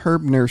visit Good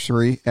Herb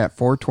Nursery at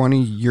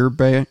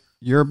 420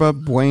 Yerba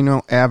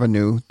Bueno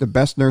Avenue, the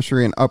best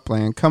nursery in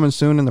Upland. Coming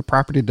soon in the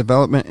property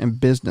development and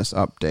business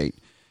update.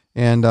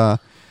 And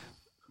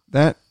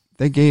that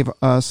they gave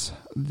us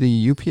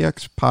the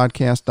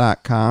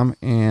upxpodcast.com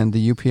and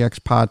the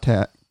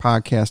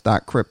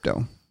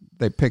upxpodcast.crypto.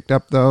 They picked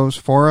up those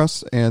for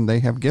us, and they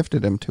have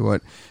gifted them to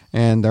it.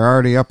 And they're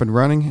already up and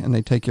running, and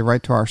they take you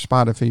right to our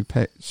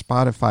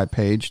Spotify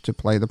page to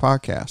play the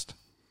podcast.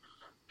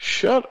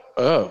 Shut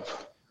up.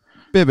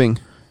 Bibbing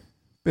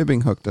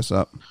hooked us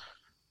up.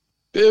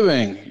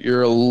 Bibbing,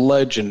 you're a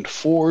legend.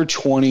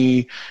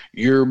 420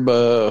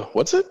 Yerba,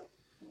 what's it?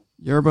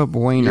 Yerba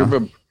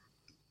Buena.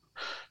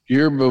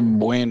 Yerba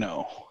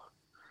Bueno.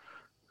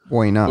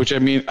 Buena. Which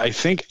I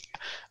think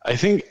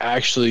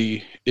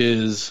actually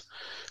is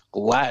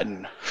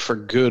Latin for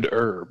good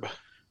herb.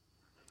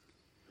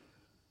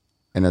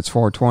 And it's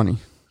 420.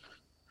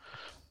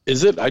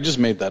 Is it? I just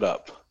made that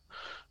up.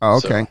 Oh,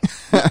 okay.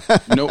 So,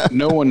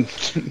 no one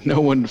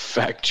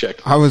fact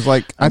checked. I was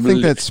like, I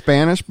think that's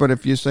Spanish, but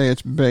if you say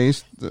it's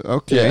based,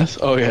 okay. Yes.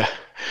 Oh yeah.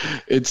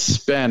 It's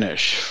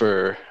Spanish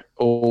for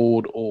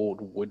old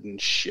wooden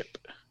ship.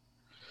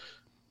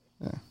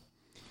 Yeah.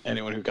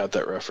 Anyone who got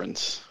that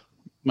reference,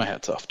 my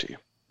hat's off to you.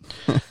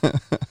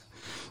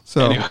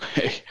 So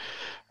anyway,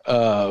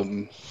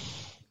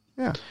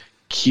 yeah.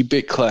 Keep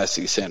it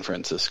classy, San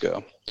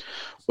Francisco.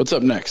 What's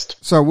up next?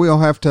 So we'll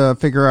have to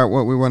figure out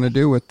what we want to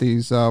do with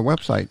these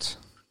websites.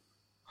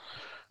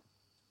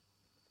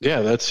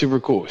 Yeah, that's super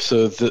cool.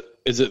 So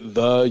is it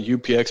the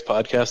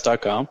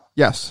upxpodcast.com?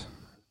 Yes.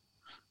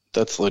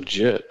 That's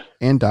legit.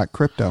 And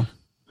 .crypto.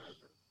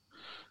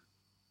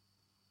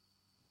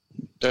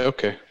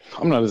 Okay.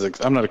 I'm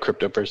not a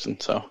crypto person,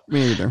 so.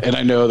 Me either. And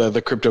I know that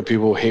the crypto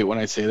people hate when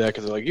I say that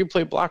because they're like, you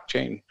play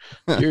blockchain.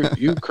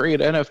 You create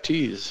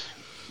NFTs.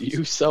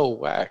 You sell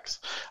wax.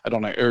 I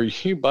don't know. Or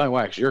you buy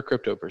wax. You're a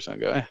crypto person. I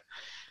go,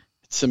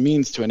 it's a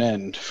means to an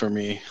end for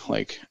me.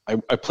 Like,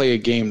 I play a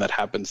game that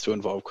happens to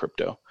involve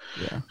crypto.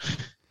 Yeah.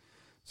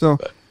 So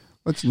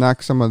let's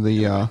knock some of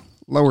the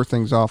lower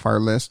things off our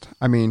list.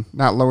 I mean,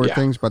 not lower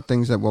things, but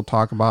things that we'll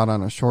talk about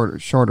on a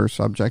shorter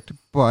subject.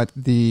 But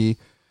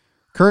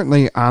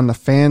currently on the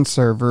fan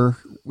server,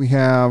 we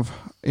have,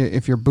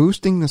 if you're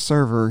boosting the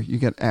server, you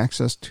get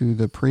access to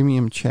the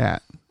premium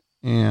chat.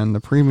 And the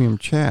premium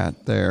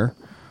chat there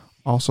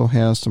also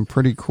has some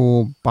pretty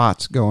cool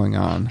bots going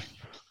on.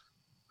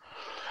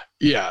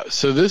 Yeah,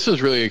 so this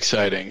is really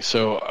exciting.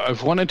 So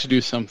I've wanted to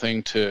do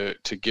something to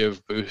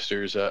give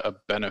boosters a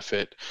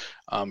benefit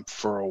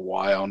for a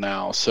while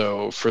now.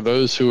 So for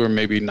those who are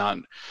maybe not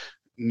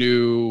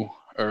new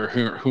or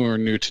who are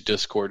new to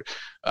Discord,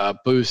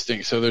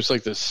 boosting. So there's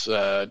like this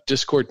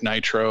Discord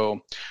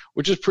Nitro,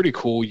 which is pretty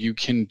cool. You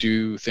can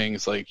do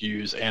things like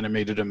use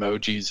animated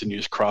emojis and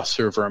use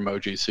cross-server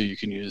emojis. So you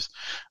can use,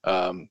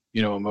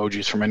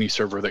 emojis from any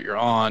server that you're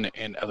on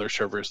and other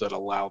servers that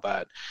allow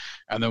that.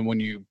 And then when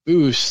you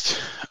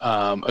boost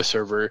a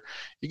server,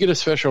 you get a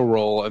special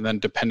role. And then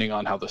depending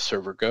on how the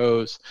server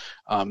goes,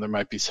 there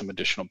might be some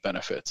additional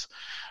benefits.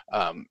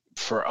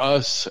 For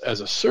us as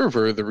a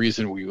server, the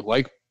reason we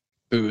like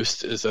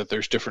Boost is that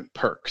there's different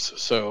perks.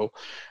 So,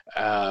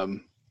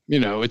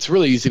 it's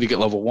really easy to get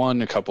level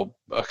 1, a couple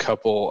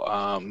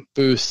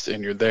boosts,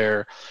 and you're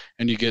there,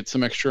 and you get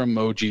some extra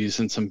emojis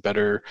and some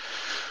better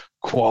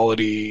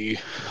quality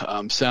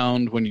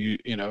sound when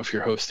if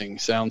you're hosting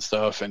sound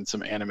stuff, and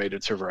some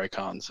animated server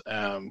icons.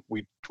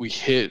 We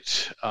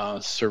hit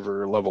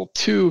server level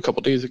 2 a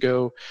couple days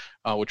ago,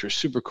 which was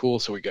super cool.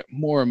 So we get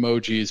more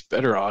emojis,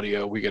 better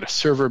audio. We get a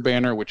server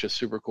banner, which is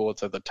super cool.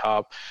 It's at the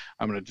top.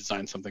 I'm going to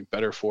design something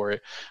better for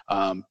it.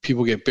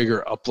 People get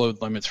bigger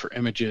upload limits for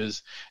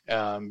images,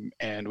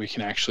 and we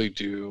can actually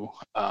do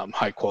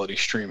high quality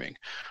streaming.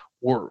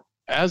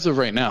 as of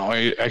right now,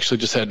 I actually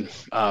just had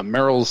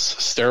Merrill's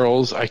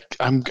Sterils.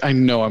 I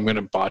know I'm going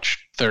to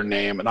botch their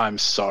name, and I'm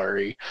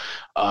sorry.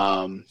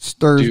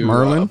 Stirs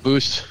Merlin?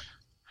 Boost.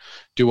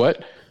 Do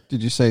what?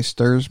 Did you say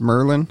Stirs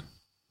Merlin?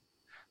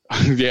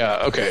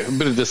 Yeah, okay. A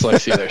bit of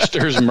dyslexia there.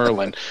 Stirs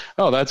Merlin.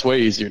 Oh, that's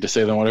way easier to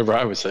say than whatever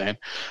I was saying.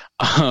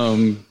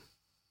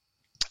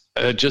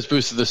 Just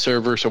boosted the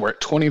server, so we're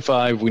at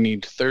 25. We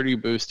need 30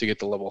 boosts to get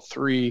to level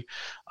 3,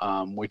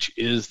 which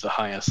is the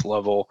highest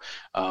level.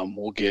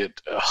 We'll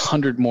get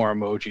 100 more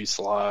emoji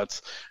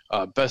slots,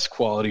 best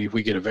quality.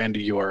 We get a Vanda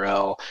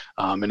URL,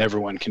 and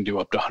everyone can do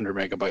up to 100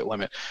 megabyte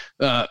limit.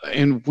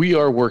 And we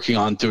are working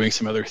on doing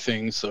some other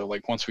things. So,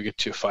 like once we get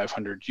to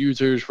 500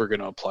 users, we're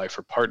going to apply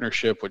for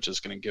partnership, which is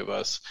going to give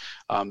us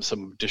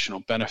some additional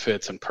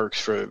benefits and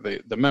perks for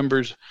the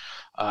members.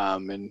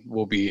 And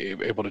we'll be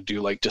able to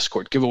do like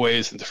Discord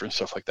giveaways and different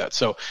stuff like that.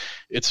 So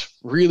it's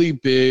really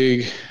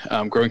big,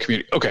 growing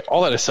community. Okay,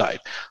 all that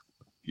aside,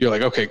 you're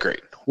like, okay, great.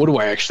 What do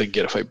I actually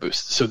get if I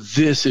boost? So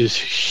this is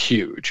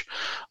huge.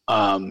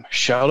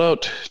 Shout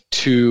out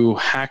to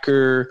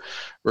Hacker,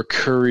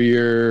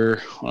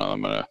 Recurrier.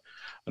 Well, I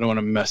don't want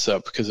to mess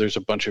up because there's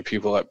a bunch of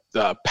people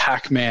at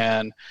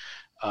Pac-Man.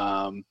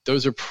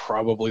 Those are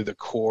probably the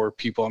core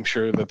people. I'm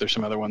sure that there's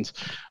some other ones.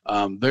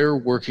 They're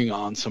working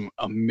on some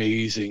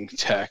amazing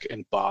tech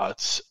and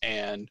bots,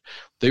 and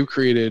they've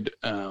created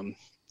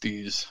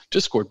these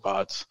Discord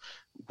bots,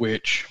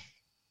 which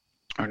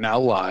are now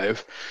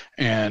live.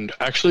 And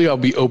actually, I'll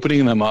be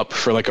opening them up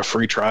for like a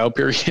free trial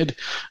period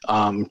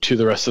to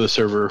the rest of the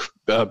server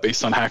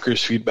based on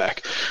hackers'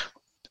 feedback.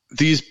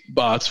 These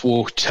bots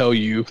will tell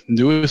you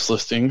newest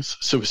listings.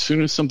 So as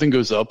soon as something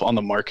goes up on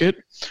the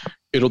market,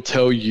 it'll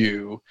tell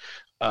you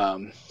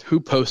who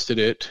posted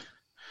it,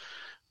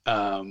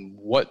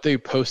 what they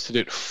posted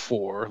it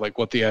for, like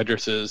what the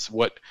address is,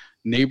 what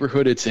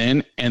neighborhood it's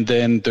in, and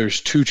then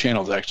there's 2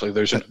 channels actually.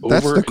 There's an over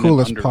and an under. That's the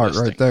coolest part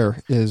listing. Right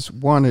there is,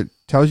 one, it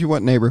tells you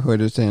what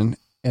neighborhood it's in,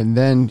 and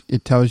then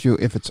it tells you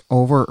if it's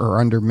over or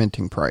under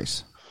minting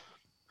price.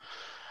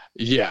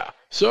 Yeah.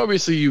 So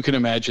obviously you can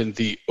imagine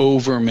the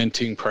over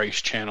minting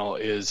price channel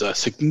is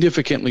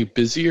significantly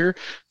busier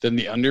than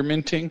the under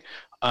minting.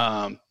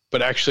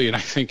 But actually, and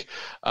I think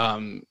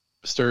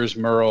Stirs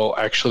Merle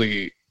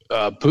actually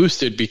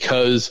boosted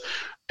because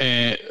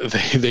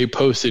they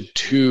posted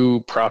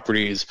 2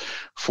 properties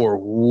for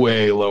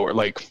way lower,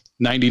 like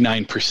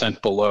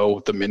 99%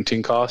 below the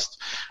minting cost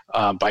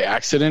by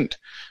accident,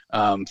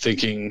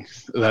 thinking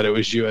that it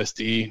was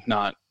USD,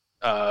 not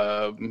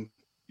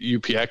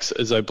UPX,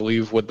 as I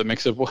believe what the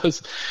mix-up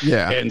was.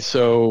 Yeah. And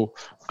so,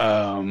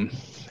 and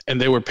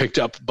they were picked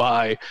up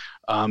by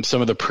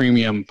some of the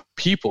premium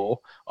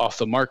people off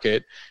the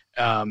market,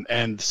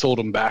 and sold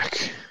them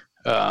back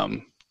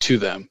to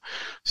them.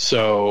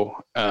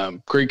 So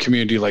great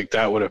community like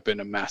that would have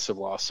been a massive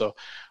loss. So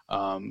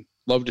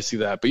love to see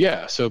that. But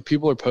yeah, so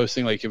people are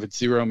posting, like if it's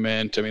 0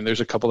 mint, I mean,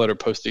 there's a couple that are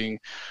posting,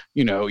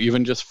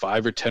 even just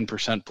 5 or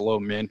 10% below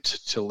mint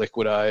to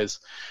liquidize,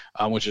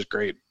 which is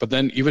great. But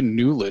then even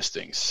new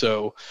listings.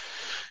 So,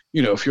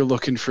 if you're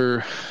looking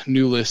for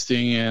new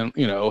listing and,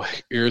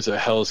 here's a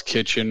Hell's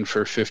Kitchen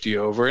for 50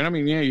 over. And I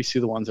mean, yeah, you see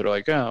the ones that are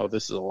like, oh,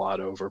 this is a lot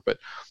over, but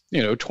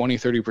 20,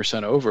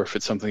 30% over, if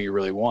it's something you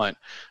really want,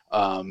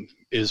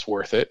 is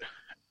worth it.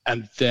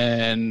 And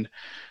then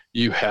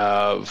you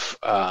have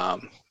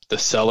the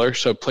seller.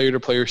 So player to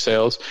player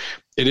sales,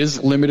 it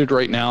is limited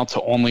right now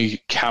to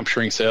only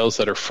capturing sales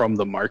that are from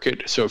the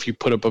market. So if you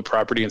put up a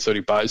property and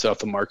somebody buys off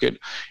the market,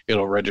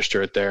 it'll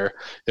register it there.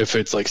 If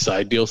it's like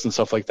side deals and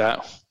stuff like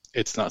that,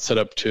 it's not set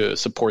up to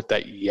support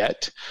that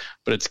yet,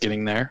 but it's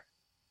getting there.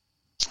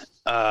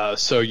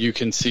 So you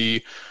can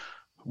see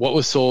what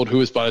was sold, who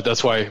was bought it.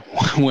 That's why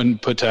when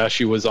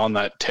Potashi was on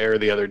that tear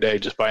the other day,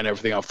 just buying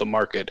everything off the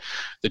market,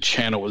 the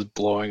channel was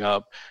blowing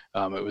up.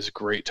 It was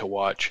great to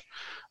watch.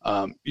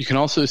 You can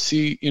also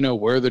see,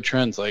 where the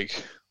trends,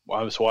 like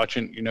I was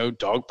watching,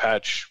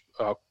 Dogpatch,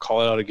 I'll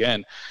call it out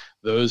again.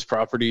 Those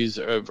properties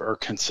are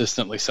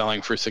consistently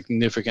selling for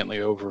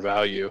significantly over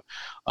value.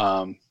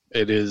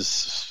 It is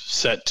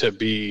set to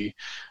be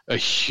a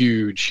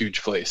huge,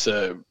 huge place.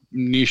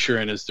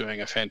 Nishirin is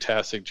doing a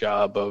fantastic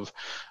job of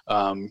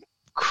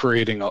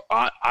creating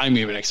I'm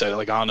even excited.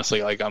 Like,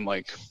 honestly, I'm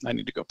like, I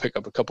need to go pick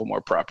up a couple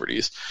more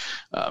properties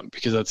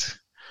because that's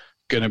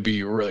going to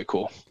be really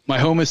cool. My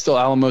home is still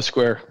Alamo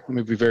Square. Let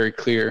me be very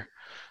clear.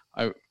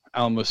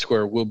 Alamo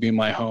Square will be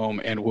my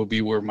home and will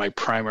be where my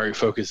primary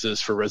focus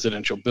is for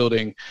residential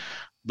building.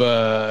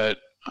 But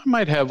I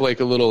might have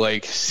like a little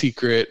like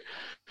secret,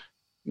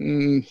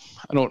 I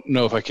don't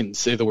know if I can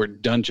say the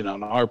word dungeon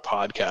on our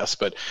podcast,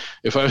 but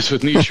if I was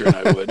with Nishirin,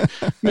 I would.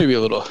 Maybe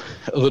a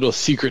little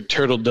secret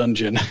turtle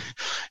dungeon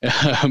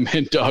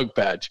in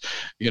Dogpatch,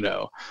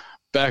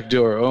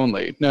 backdoor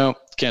only. No,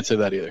 can't say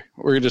that either.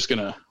 We're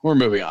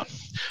moving on.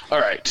 All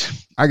right.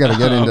 I got to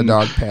get into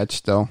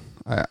Dogpatch though.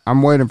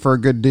 I'm waiting for a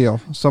good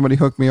deal. Somebody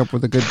hook me up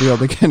with a good deal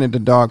to get into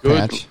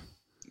Dogpatch.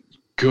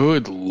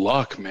 Good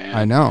luck, man.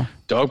 I know.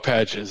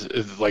 Dogpatch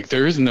is like,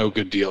 there is no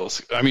good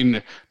deals. I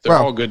mean, they're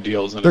all good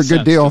deals. They're a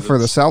good deal for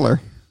the seller.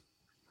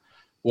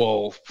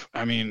 Well,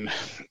 I mean,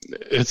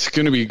 it's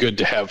going to be good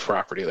to have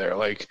property there.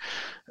 Like,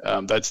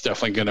 that's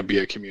definitely going to be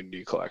a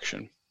community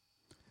collection.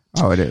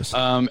 Oh, it is.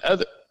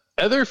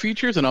 Other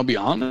features, and I'll be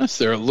honest,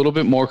 they're a little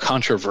bit more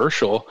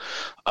controversial,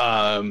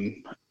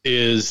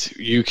 is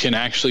you can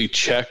actually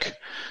check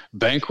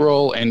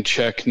bankroll and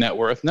check net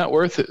worth. Net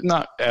worth is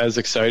not as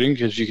exciting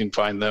because you can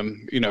find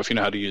them, if you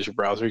know how to use your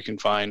browser, you can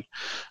find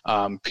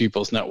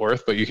people's net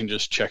worth, but you can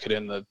just check it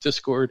in the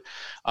Discord.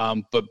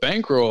 But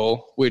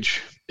bankroll,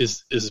 which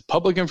is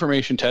public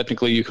information,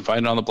 technically you can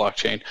find it on the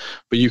blockchain,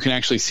 but you can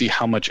actually see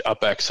how much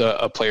UpX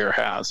a player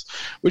has,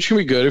 which can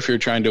be good if you're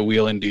trying to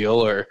wheel and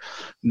deal, or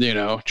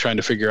trying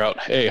to figure out,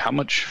 hey, how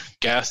much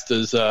gas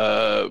does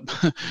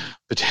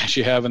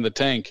Patashi have in the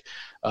tank?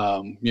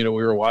 We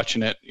were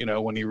watching it,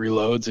 when he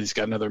reloads, he's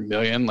got another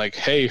million. Like,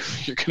 hey,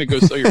 you're going to go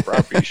sell your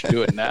property, you should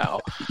do it now.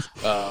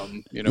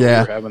 We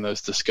were having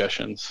those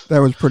discussions. That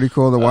was pretty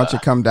cool to watch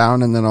it come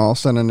down, and then all of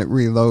a sudden it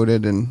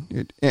reloaded, and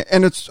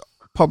it's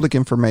public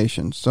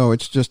information. So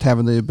it's just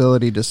having the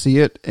ability to see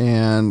it,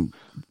 and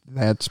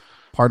that's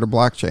part of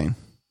blockchain.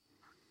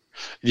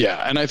 Yeah,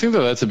 and I think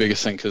that's the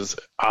biggest thing, because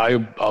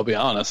I'll be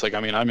honest,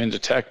 I'm into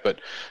tech,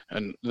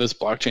 and this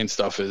blockchain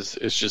stuff is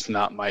just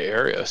not my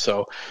area.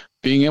 So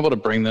being able to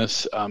bring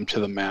this to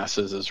the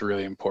masses is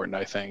really important,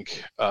 I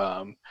think.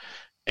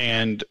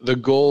 And the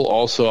goal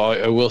also,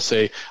 I will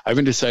say, I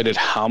haven't decided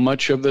how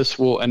much of this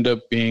will end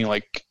up being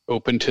like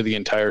open to the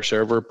entire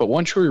server, but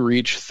once we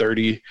reach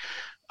 30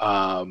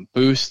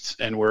 boosts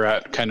and we're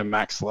at kind of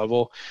max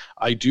level,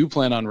 I do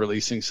plan on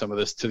releasing some of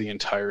this to the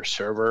entire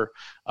server,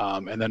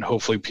 and then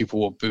hopefully people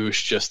will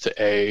boost just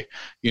to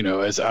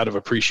as out of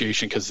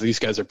appreciation, because these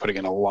guys are putting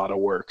in a lot of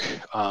work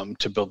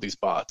to build these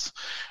bots,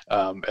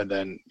 and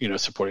then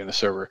supporting the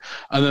server.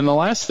 And then the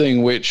last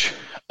thing, which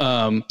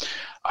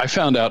I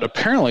found out,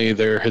 apparently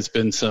there has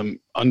been some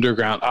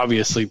underground,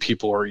 obviously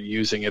people are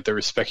using it, there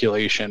was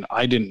speculation,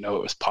 I didn't know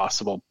it was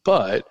possible,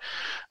 but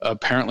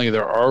apparently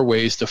there are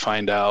ways to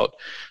find out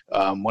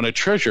when a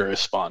treasure is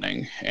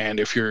spawning, and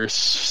if you're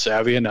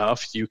savvy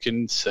enough, you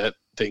can set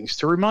things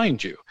to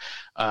remind you,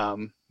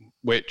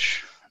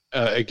 which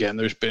again,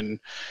 there's been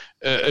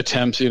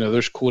attempts,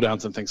 there's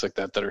cooldowns and things like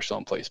that are still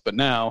in place, but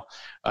now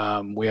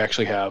we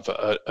actually have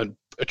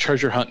a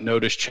treasure hunt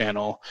notice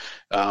channel.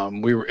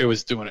 It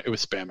was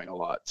spamming a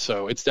lot,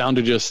 so it's down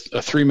to just a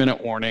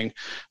 3-minute warning,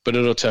 but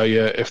it'll tell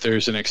you if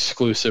there's an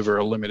exclusive or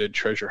a limited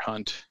treasure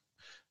hunt,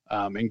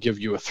 and give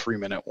you a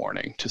 3-minute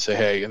warning to say,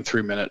 hey, in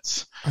 3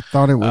 minutes. I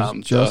thought it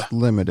was just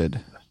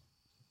limited.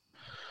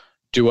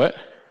 Do what?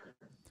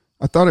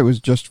 I thought it was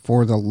just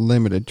for the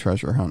limited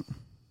treasure hunt.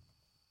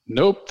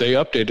 Nope, they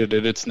updated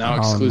it. It's now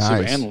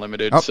exclusive and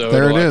limited. So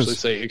there it'll it actually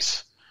say,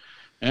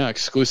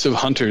 exclusive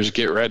hunters,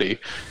 get ready.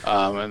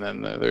 And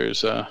then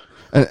there's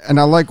and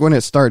I like when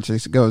it starts.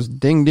 It goes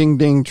ding, ding,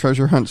 ding.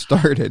 Treasure hunt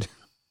started.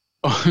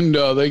 Oh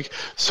no!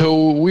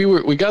 So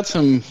we got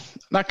some,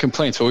 not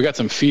complaints, but we got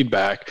some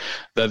feedback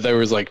that there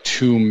was like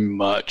too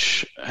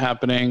much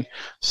happening.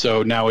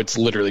 So now it's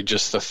literally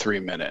just the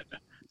 3-minute.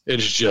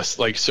 It's just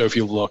like, so if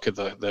you look at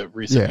the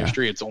recent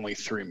history, it's only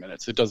 3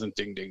 minutes. It doesn't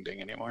ding, ding,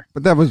 ding anymore.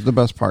 But that was the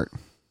best part.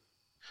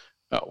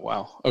 Oh,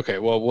 wow. Okay,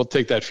 well, we'll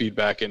take that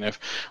feedback, and if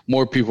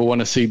more people want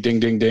to see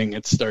ding, ding, ding,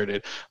 it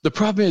started. The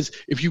problem is,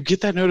 if you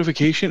get that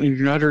notification and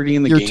you're not already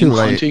in the game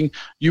hunting,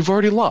 you've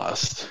already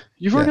lost.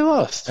 You've already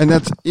lost. And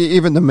that's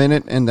even the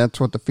minute, and that's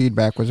what the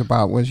feedback was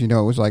about, was, it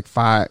was like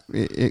 5,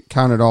 it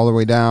counted all the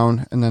way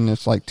down, and then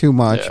it's like too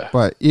much,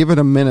 but even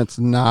a minute's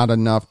not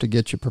enough to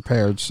get you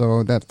prepared.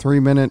 So that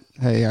 3-minute,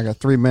 hey, I got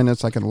 3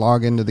 minutes, I can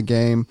log into the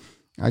game,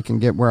 I can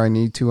get where I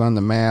need to on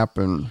the map,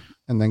 and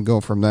then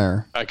go from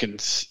there. I can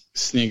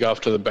sneak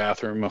off to the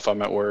bathroom if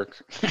I'm at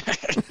work.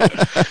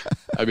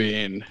 I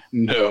mean,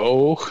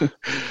 no.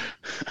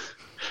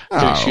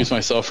 Excuse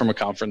myself from a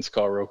conference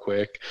call real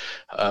quick.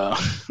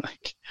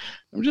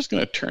 I'm just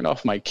going to turn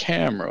off my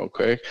cam real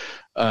quick.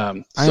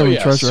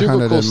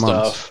 Super cool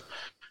stuff.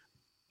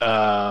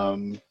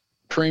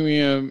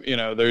 Premium,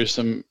 there's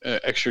some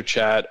extra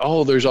chat.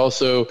 Oh, there's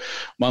also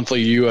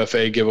monthly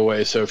UFA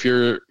giveaway. So if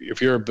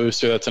you're a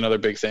booster, that's another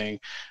big thing.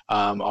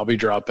 I'll be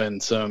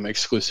dropping some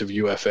exclusive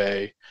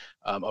UFA,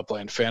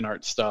 Upland fan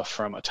art stuff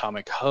from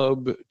Atomic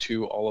Hub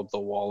to all of the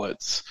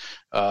wallets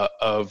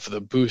of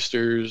the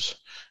boosters.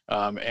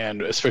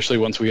 And especially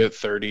once we hit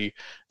 30,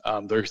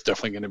 there's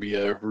definitely going to be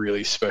a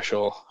really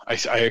special, I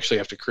actually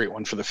have to create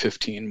one for the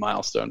 15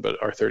 milestone,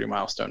 but our 30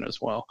 milestone as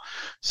well.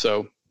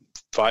 So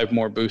 5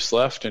 more boosts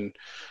left and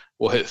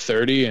we'll hit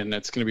 30, and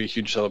it's going to be a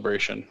huge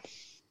celebration.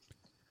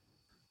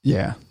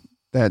 Yeah,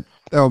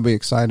 that'll be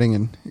exciting,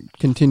 and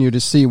continue to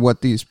see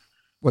what these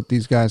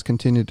guys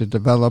continue to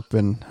develop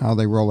and how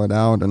they roll it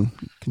out and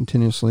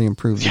continuously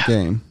improve the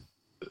game.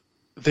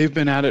 They've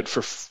been at it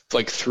for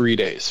like 3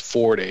 days,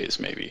 4 days,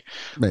 maybe.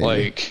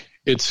 Like,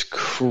 it's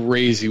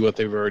crazy what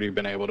they've already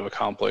been able to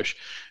accomplish.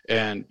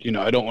 And,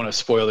 I don't want to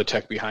spoil the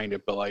tech behind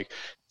it, but like,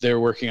 they're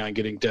working on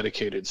getting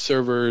dedicated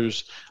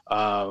servers.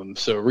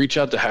 So reach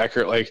out to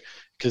Hacker,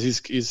 because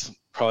he's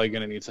probably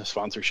going to need some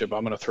sponsorship.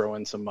 I'm going to throw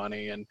in some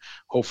money, and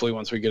hopefully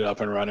once we get it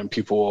up and running,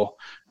 people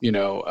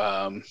will,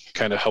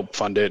 kind of help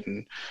fund it.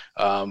 And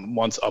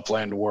once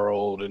Upland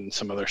World and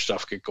some other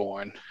stuff get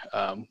going,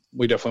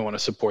 we definitely want to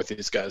support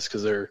these guys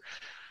because they're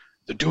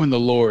doing the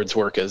Lord's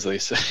work, as they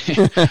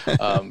say.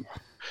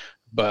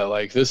 But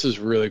like, this is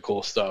really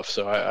cool stuff.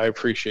 So I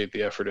appreciate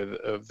the effort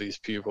of these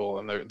people,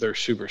 and they're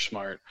super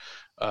smart,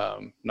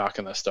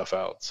 knocking this stuff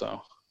out.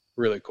 So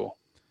really cool.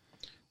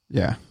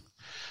 Yeah.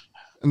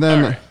 And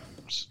then right.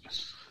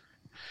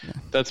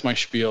 That's my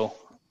spiel,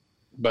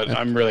 but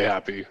I'm really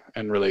happy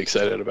and really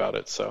excited about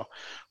it. So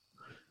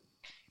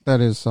that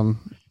is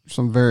some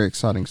very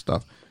exciting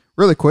stuff.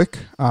 Really quick.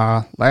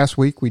 Last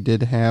week we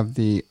did have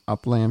the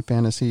Upland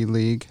Fantasy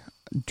League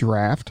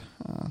draft.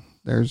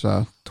 There's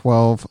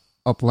 12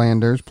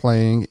 Uplanders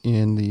playing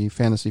in the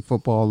Fantasy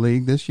Football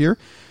League this year,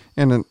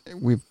 and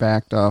we've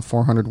backed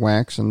 400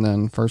 wax, and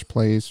then third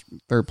place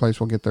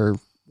will get their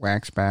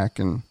wax back,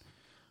 and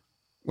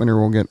winner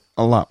will get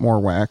a lot more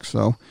wax.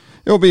 So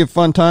it'll be a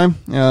fun time.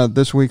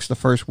 This week's the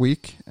first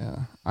week.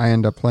 I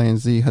end up playing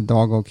the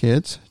Hidalgo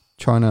kids.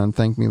 China and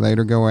Thank Me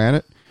Later go at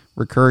it.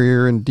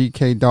 Recurrier and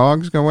DK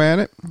Dogs go at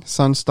it.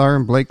 Sunstar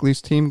and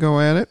Blakely's team go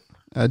at it.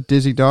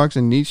 Dizzy Dogs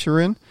and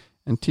Nichirin.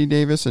 And T.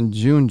 Davis and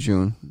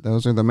June.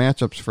 Those are the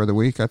matchups for the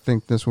week. I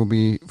think this will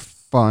be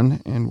fun,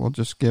 and we'll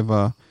just give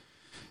a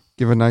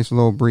nice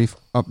little brief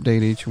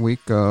update each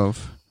week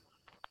of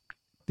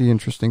the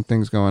interesting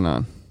things going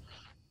on.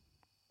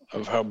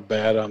 Of how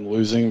bad I'm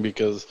losing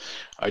because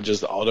I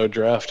just auto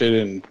drafted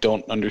and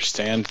don't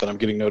understand that I'm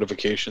getting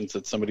notifications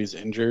that somebody's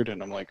injured,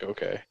 and I'm like,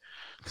 okay,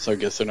 so I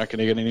guess they're not going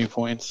to get any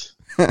points.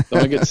 Don't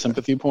I get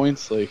sympathy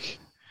points? Like,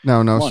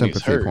 no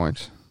sympathy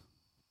points.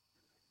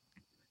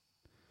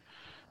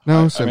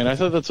 No, I mean, I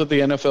thought that's what the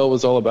NFL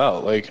was all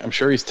about. Like, I'm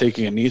sure he's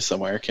taking a knee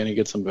somewhere. Can he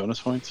get some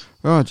bonus points?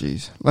 Oh,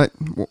 geez. Okay,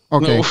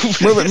 no.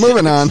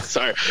 moving on.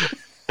 Sorry,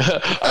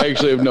 I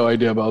actually have no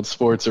idea about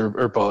sports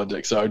or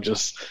politics. So I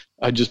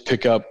just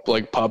pick up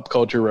like pop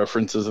culture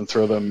references and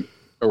throw them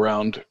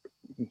around,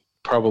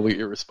 probably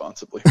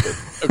irresponsibly.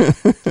 But,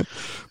 okay.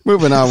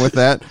 Moving on with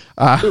that.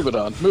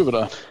 Moving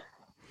on.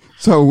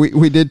 So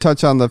we did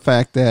touch on the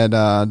fact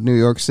that New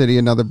York City,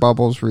 another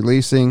bubble's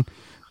releasing.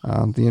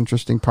 The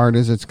interesting part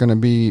is it's going to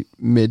be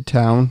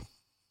Midtown,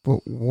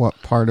 but what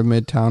part of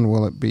Midtown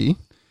will it be?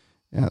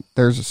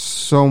 There's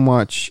so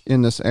much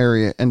in this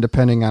area, and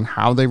depending on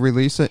how they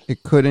release it,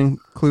 it could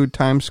include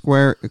Times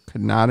Square. It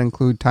could not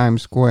include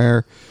Times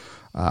Square.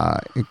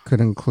 It could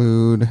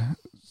include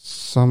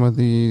some of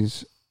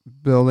these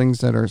buildings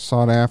that are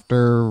sought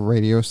after,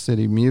 Radio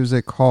City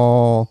Music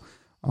Hall.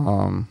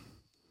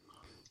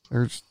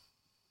 There's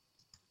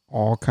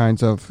all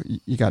kinds of,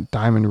 you got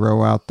Diamond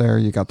Row out there.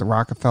 You got the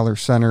Rockefeller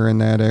Center in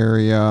that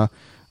area.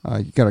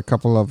 You got a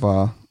couple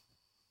of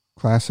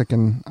classic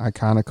and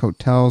iconic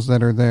hotels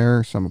that are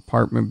there, some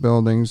apartment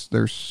buildings.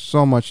 There's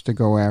so much to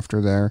go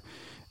after there,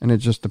 and it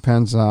just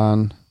depends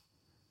on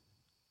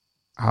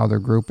how they're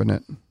grouping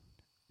it.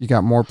 You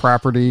got more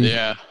property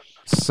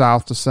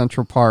south of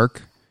Central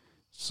Park,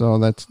 so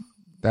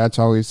that's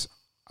always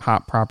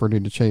hot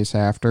property to chase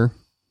after.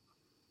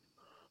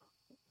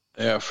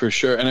 Yeah, for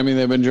sure. And I mean,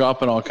 they've been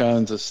dropping all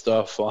kinds of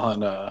stuff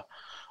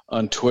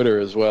on Twitter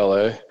as well,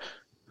 eh?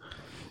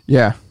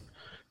 Yeah.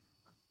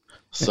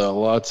 So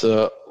lots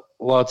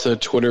of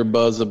Twitter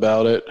buzz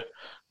about it.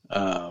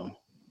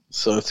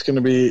 So it's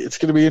gonna be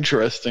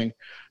interesting.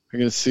 We're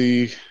gonna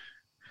see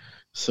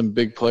some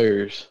big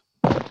players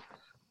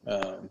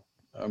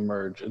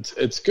emerge.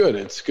 It's good.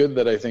 It's good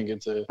that I think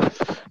it's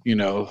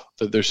that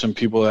there's some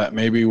people that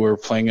maybe were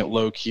playing it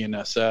low key in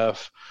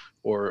SF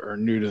or are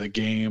new to the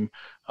game.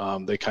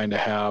 They kind of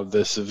have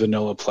this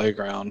vanilla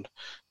playground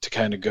to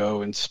kind of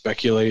go and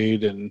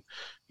speculate and,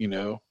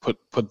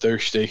 put their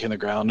stake in the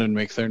ground and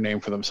make their name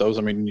for themselves.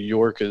 I mean, New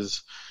York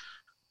is,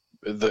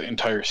 the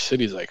entire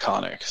city's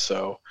iconic.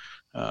 So,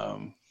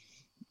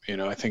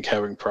 I think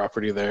having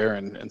property there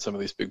and some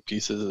of these big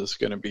pieces is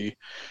going to be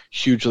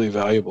hugely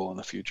valuable in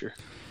the future.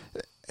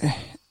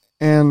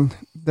 And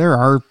there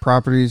are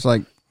properties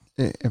like,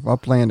 if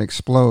Upland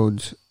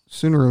explodes,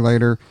 sooner or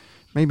later,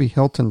 maybe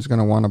Hilton's going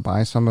to want to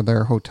buy some of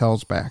their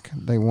hotels back.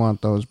 They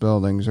want those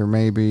buildings, or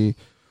maybe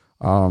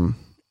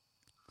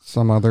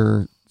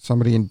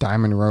somebody in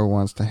Diamond Row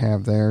wants to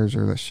have theirs,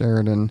 or the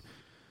Sheraton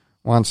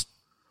wants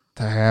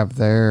to have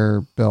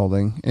their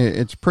building.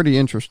 It's pretty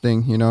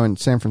interesting. In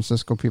San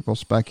Francisco, people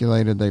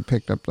speculated. They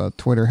picked up the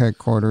Twitter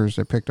headquarters.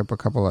 They picked up a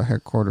couple of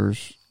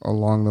headquarters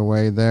along the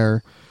way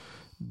there,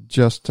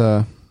 just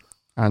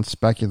on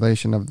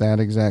speculation of that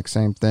exact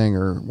same thing.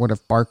 Or what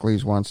if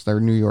Barclays wants their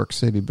New York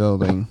City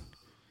building?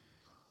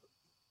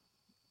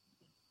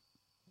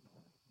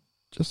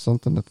 Just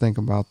something to think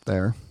about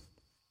there.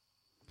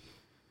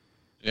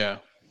 Yeah,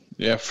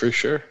 for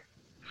sure.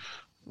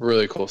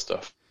 Really cool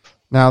stuff.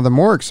 Now, the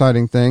more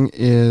exciting thing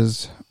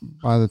is,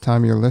 by the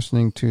time you're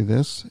listening to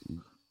this,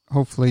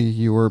 hopefully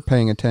you were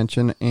paying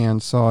attention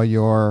and saw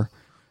your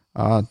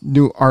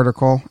new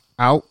article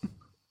out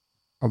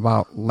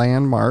about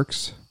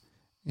landmarks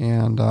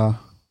and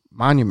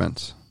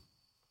monuments.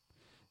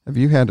 Have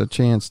you had a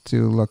chance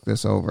to look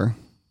this over?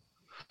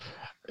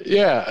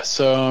 Yeah,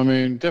 so I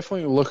mean,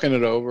 definitely looking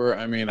it over.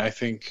 I mean, I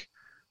think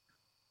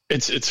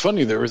it's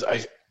funny. There was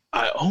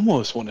I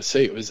almost want to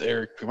say it was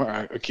Eric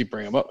Kumar. I keep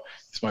bringing him up.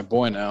 He's my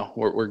boy now.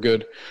 We're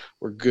good.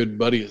 We're good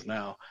buddies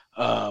now.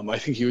 I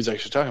think he was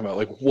actually talking about,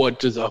 like, what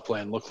does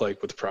Upland look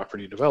like with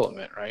property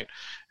development, right?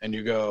 And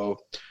you go,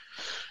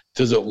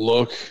 does it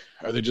look?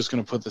 Are they just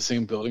going to put the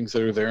same buildings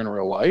that are there in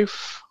real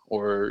life,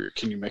 or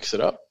can you mix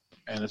it up?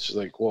 And it's just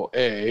like, well,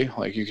 A,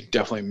 like, you can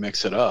definitely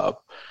mix it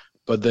up,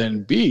 but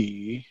then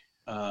B,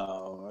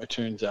 it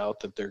turns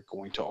out that they're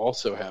going to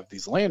also have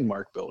these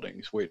landmark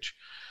buildings, which,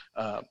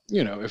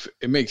 if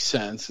it makes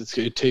sense,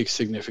 it takes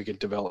significant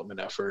development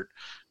effort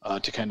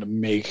to kind of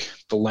make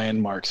the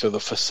landmarks or the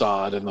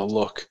facade and the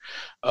look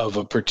of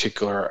a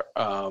particular,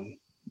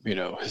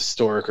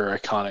 historic or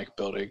iconic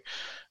building.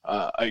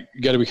 I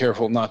got to be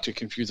careful not to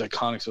confuse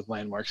iconics with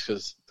landmarks,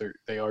 because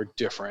they are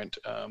different.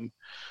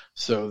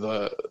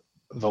 So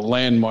the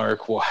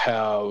landmark will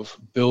have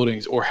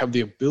buildings or have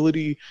the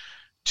ability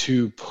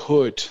to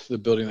put the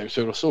building there.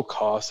 So it'll still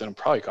cost, and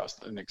it'll probably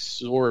cost an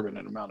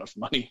exorbitant amount of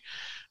money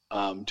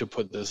to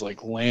put this,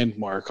 like,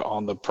 landmark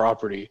on the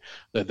property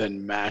that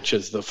then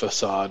matches the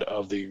facade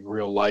of the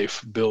real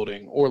life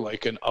building, or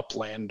like an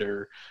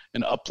uplanded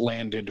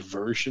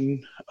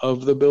version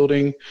of the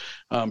building.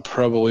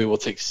 Probably will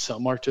take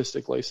some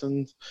artistic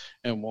license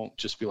and won't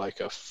just be like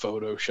a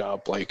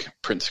Photoshop, like,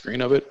 print screen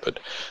of it. But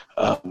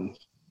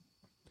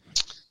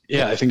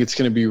yeah, I think it's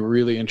going to be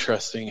really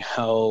interesting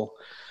how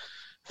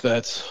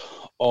that's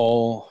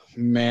all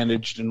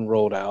managed and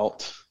rolled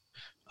out.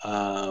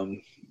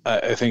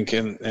 I think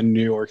in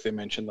New York, they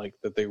mentioned, like,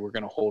 that they were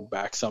going to hold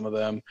back some of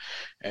them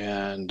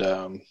and,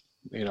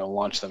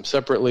 launch them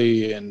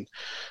separately. And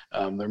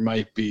there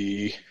might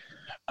be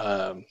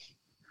a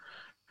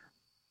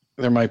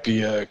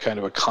kind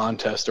of a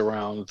contest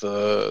around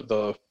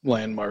the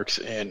landmarks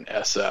in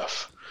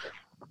SF,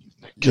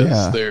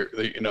 because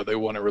they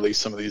want to release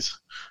some of these,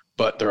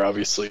 but they're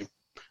obviously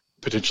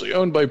potentially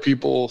owned by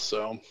people.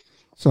 So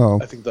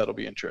I think that'll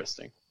be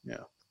interesting.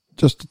 Yeah.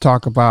 Just to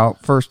talk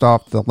about, first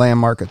off, the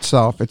landmark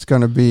itself, it's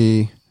going to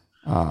be,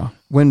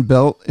 when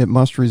built, it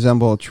must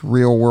resemble its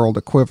real-world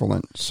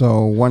equivalent.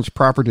 So once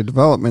property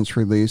development's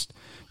released,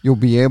 you'll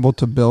be able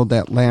to build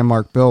that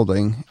landmark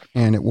building,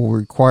 and it will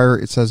require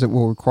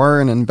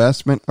an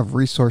investment of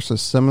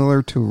resources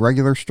similar to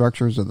regular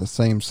structures of the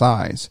same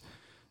size.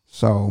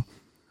 So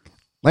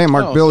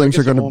landmark buildings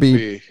are going to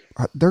be,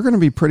 they're going to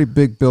be pretty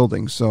big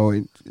buildings, so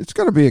it's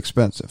going to be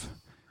expensive.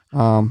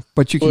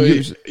 But you can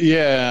use.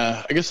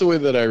 Yeah, I guess the way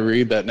that I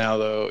read that now,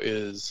 though,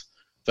 is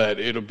that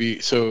it'll be,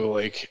 so,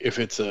 like, if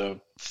it's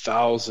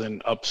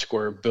 1,000 up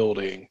square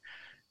building,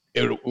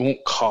 it won't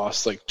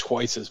cost, like,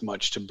 twice as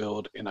much to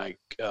build in a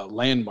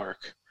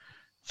landmark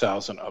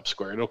 1,000 up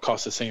square. It'll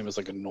cost the same as,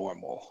 like, a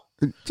normal.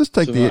 Just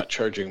take not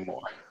charging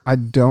more. I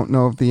don't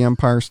know if the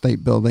Empire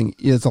State Building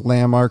is a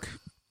landmark.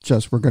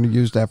 Just, we're going to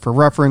use that for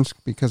reference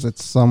because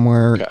it's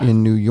somewhere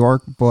in New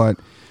York, but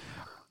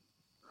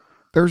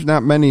there's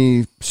not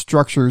many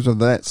structures of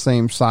that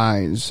same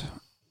size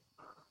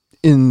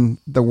in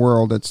the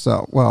world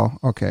itself. Well,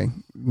 okay,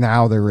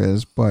 now there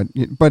is, but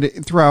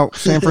throughout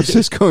San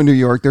Francisco and New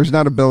York, there's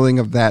not a building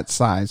of that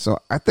size. So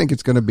I think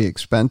it's going to be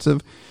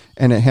expensive,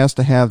 and it has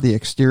to have the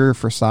exterior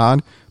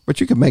facade, but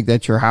you can make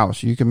that your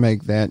house. You can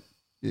make that,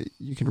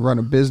 you can run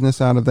a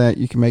business out of that.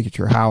 You can make it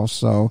your house.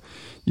 So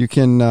you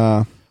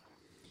can,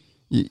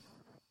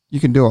 you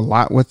can do a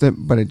lot with it,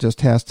 but it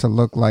just has to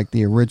look like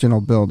the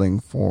original building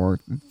for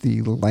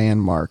the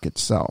landmark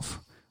itself.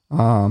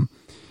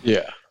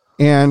 Yeah.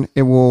 And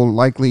it will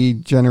likely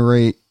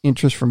generate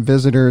interest from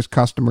visitors,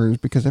 customers,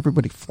 because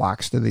everybody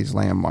flocks to these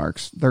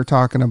landmarks. They're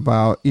talking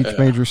about each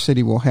major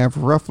city will have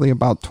roughly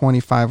about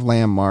 25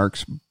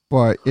 landmarks,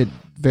 but it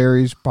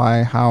varies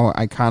by how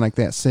iconic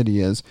that city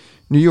is.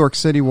 New York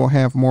City will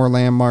have more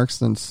landmarks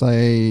than,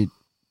 say,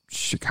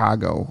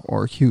 Chicago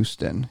or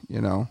Houston,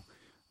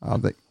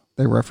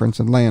 They reference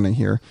Atlanta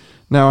here.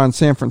 Now on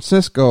San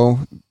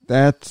Francisco,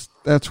 that's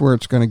where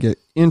it's going to get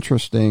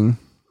interesting,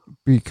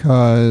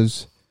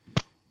 because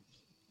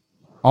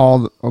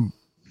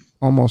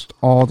almost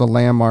all the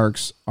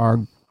landmarks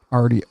are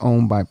already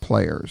owned by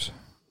players.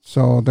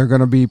 So they're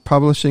going to be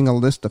publishing a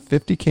list of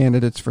 50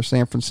 candidates for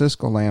San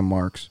Francisco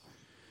landmarks.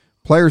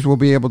 Players will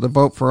be able to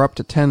vote for up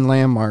to 10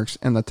 landmarks,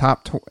 and the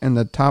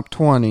top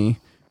 20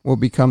 will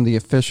become the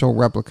official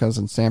replicas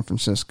in San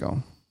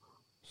Francisco.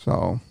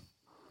 So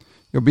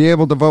you'll be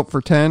able to vote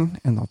for 10,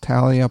 and they'll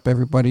tally up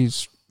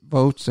everybody's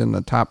votes, and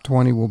the top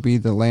 20 will be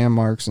the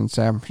landmarks in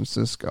San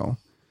Francisco.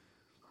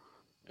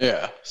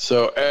 Yeah,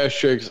 so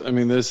asterisks, I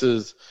mean, this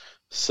is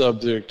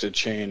subject to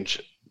change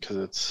because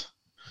it's,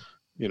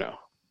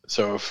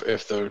 so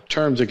if the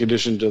terms and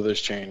conditions of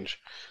this change,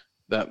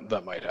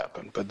 that might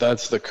happen. But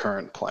that's the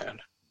current plan.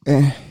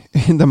 And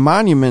the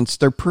monuments,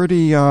 they're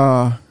pretty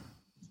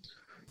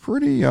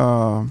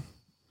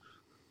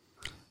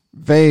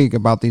vague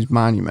about these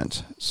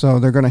monuments. So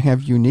they're going to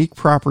have unique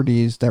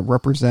properties that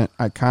represent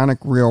iconic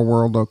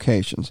real-world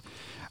locations.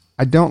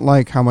 I don't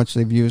like how much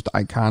they've used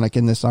iconic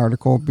in this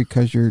article,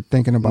 because you're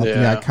thinking about the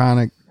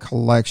iconic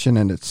collection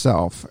in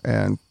itself.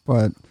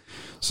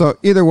 So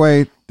either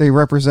way, they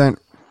represent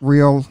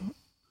real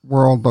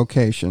world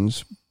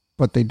locations,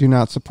 but they do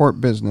not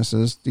support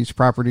businesses. These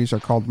properties are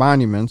called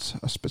monuments,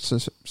 a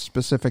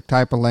specific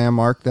type of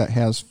landmark that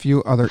has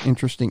few other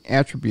interesting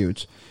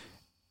attributes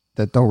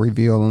that they'll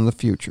reveal in the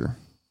future.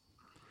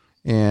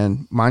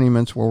 And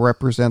monuments will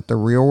represent the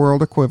real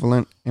world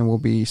equivalent and will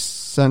be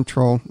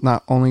central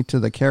not only to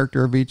the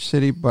character of each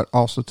city, but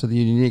also to the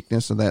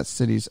uniqueness of that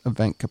city's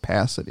event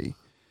capacity.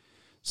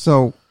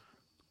 So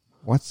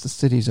what's the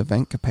city's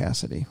event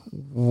capacity?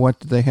 What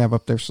do they have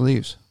up their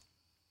sleeves?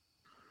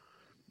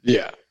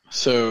 Yeah.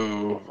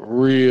 So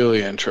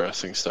really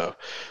interesting stuff.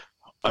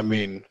 I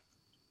mean,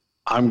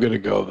 I'm going to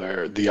go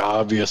there. The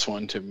obvious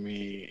one to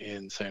me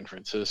in San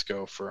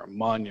Francisco for a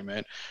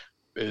monument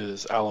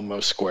is Alamo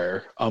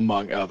Square,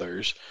 among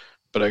others.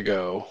 But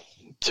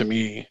to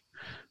me,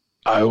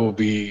 I will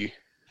be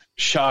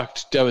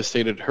shocked,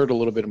 devastated, hurt a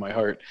little bit in my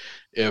heart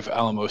if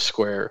Alamo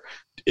Square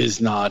is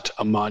not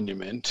a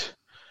monument.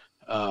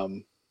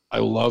 I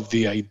love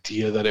the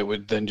idea that it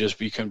would then just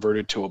be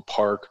converted to a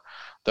park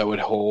that would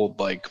hold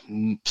like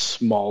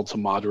small to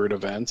moderate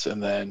events.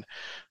 And then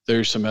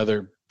there's some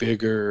other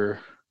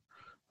bigger,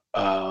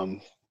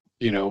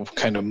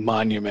 kind of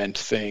monument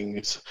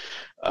things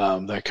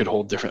that could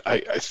hold different.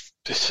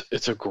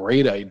 It's a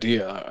great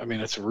idea. I mean,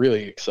 it's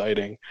really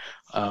exciting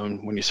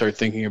when you start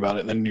thinking about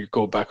it. And then you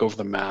go back over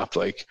the map,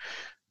 like,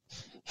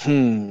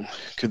 could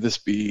this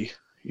be,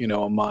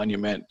 a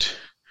monument?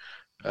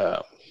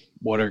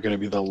 What are going to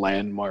be the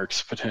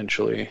landmarks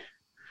potentially?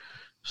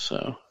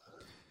 So,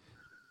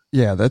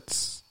 yeah,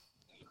 that's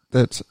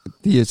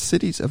the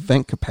city's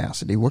event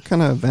capacity. What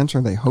kind of events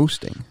are they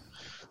hosting?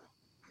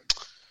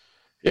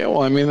 Yeah,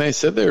 well, I mean, they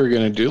said they were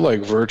going to do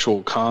like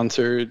virtual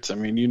concerts. I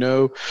mean,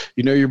 your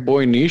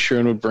boy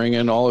Nishran would bring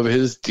in all of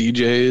his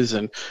DJs,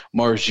 and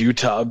Mars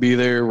Utah be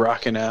there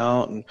rocking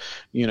out, and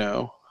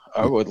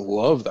I would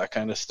love that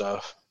kind of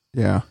stuff.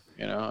 Yeah,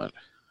 I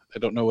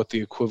don't know what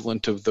the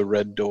equivalent of the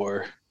Red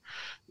Door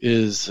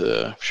is.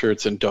 I'm sure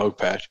it's in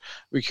Dogpatch.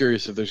 I'd be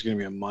curious if there's going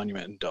to be a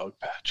monument in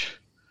Dogpatch.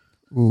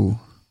 Ooh.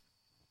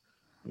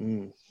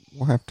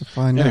 We'll have to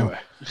find out.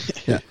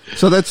 Yeah.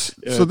 So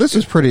this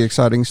is pretty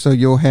exciting. So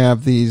you'll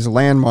have these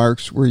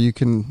landmarks where you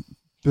can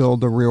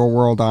build a real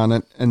world on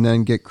it and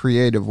then get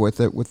creative with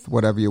it with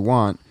whatever you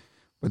want.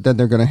 But then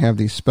they're going to have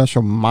these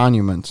special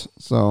monuments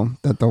so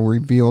that they'll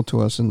reveal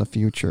to us in the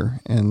future,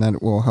 and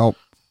that will help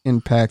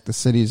impact the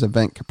city's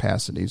event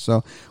capacity.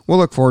 So we'll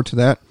look forward to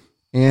that.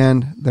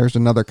 And there's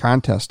another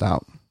contest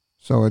out.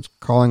 So it's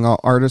calling all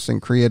artists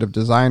and creative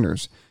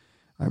designers.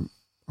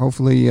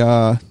 Hopefully,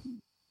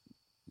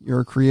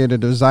 you're a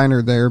creative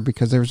designer there,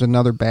 because there's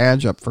another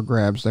badge up for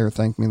grabs there.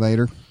 Thank me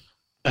later.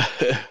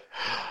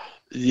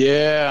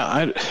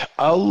 Yeah,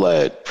 I'll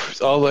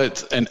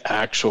let an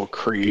actual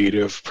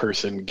creative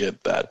person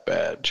get that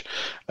badge.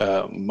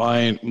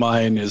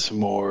 Mine is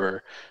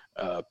more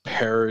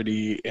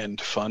parody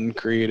and fun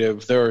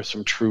creative. There are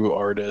some true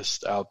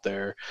artists out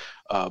there.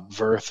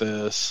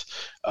 Verthus,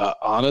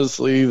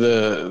 honestly,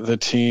 the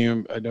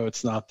team, I know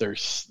it's not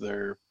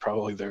their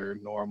probably their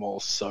normal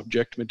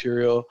subject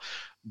material,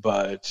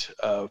 but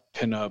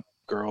pinup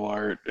girl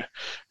art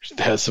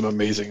has some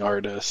amazing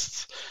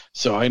artists.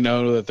 So I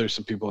know that there's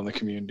some people in the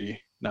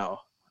community.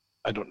 Now,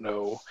 I don't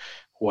know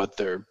what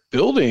their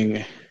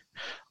building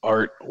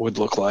art would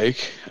look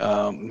like,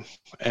 and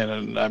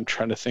I'm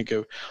trying to think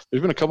of.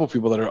 There's been a couple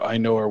people that I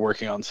know are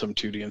working on some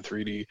 2D and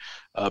 3D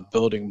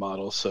building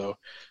models. So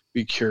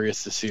be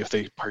curious to see if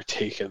they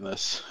partake in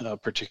this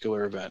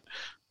particular event.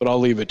 But I'll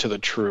leave it to the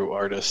true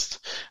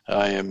artist.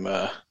 I am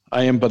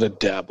but a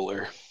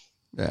dabbler.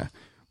 Yeah.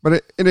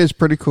 But it is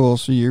pretty cool.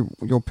 So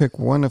you'll pick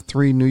one of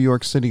 3 New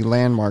York City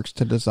landmarks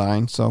to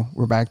design. So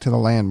we're back to the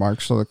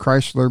landmarks. So the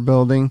Chrysler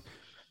Building,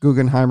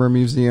 Guggenheimer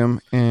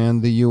Museum,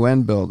 and the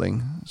UN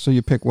Building. So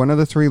you pick one of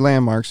the 3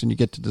 landmarks and you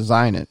get to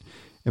design it.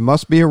 It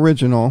must be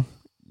original,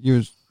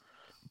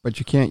 but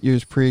you can't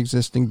use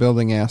pre-existing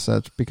building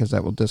assets because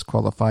that will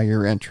disqualify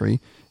your entry.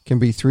 It can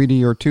be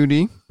 3D or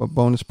 2D, but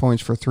bonus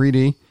points for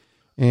 3D.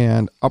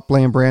 And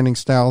upland branding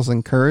style is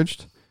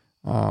encouraged.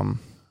 And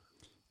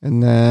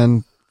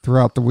then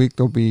throughout the week,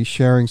 they'll be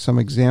sharing some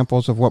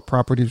examples of what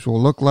properties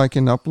will look like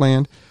in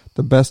Upland.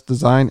 The best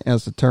design,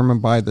 as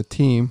determined by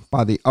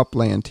the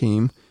Upland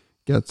team,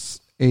 gets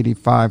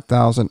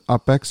 85,000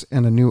 UPEX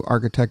and a new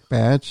architect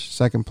badge.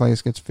 Second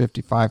place gets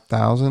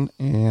 55,000,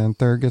 and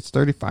third gets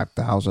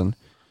 35,000.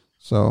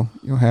 So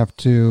you'll have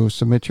to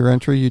submit your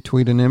entry. You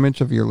tweet an image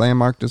of your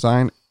landmark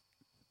design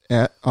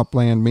at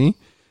UplandMe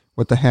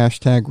with the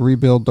hashtag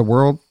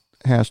 #RebuildTheWorld,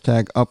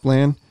 hashtag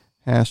Upland,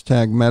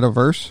 hashtag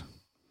Metaverse.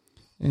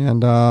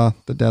 And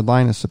the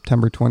deadline is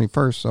September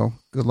 21st, so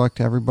good luck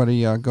to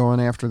everybody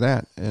going after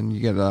that. And you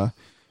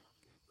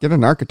get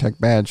an architect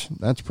badge.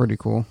 That's pretty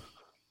cool.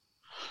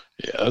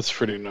 Yeah, that's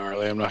pretty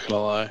gnarly. I'm not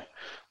gonna lie,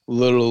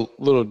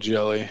 little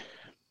jelly,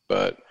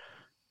 but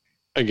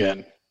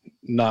again,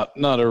 not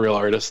a real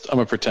artist. I'm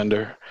a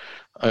pretender.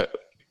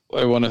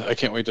 I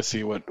can't wait to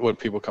see what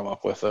people come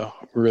up with, though.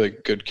 Really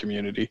good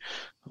community,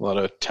 a lot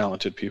of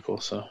talented people.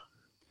 So,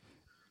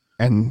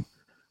 and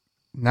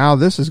now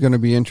this is going to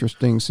be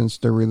interesting since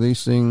they're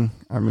releasing.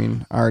 I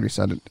mean, I already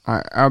said it.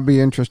 I'll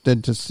be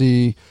interested to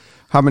see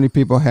how many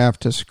people have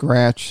to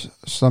scratch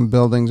some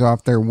buildings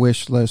off their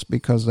wish list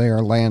because they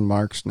are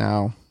landmarks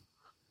now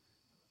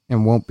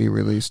and won't be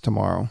released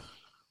tomorrow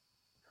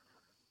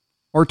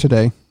or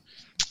today.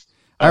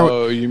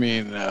 Oh, you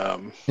mean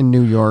in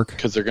New York?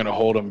 Because they're going to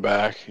hold them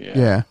back.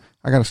 Yeah.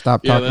 I got to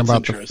stop talking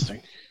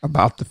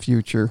about the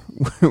future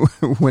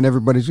when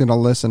everybody's going to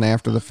listen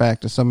after the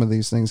fact of some of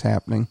these things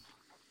happening.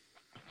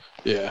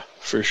 Yeah,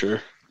 for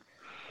sure.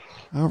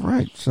 All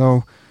right.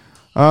 So,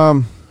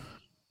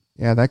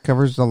 yeah, that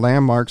covers the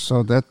landmarks.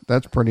 So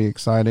that's pretty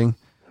exciting.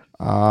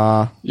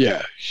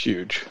 Yeah,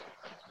 huge.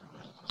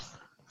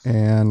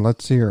 And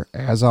let's see here.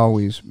 As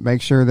always,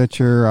 make sure that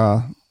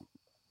you're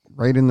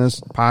rating this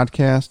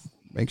podcast.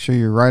 Make sure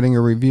you're writing a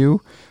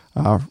review,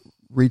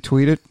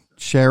 retweet it,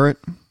 share it,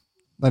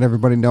 let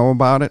everybody know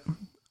about it.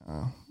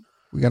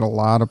 We got a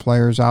lot of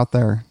players out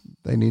there.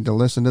 They need to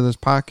listen to this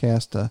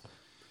podcast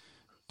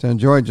to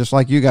enjoy it, just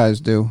like you guys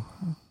do.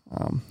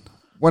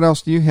 What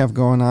else do you have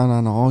going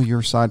on all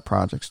your side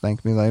projects?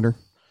 Thank me later.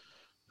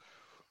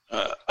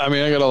 I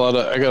mean, I got a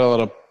lot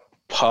of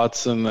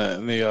pots in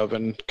the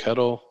oven,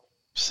 kettle,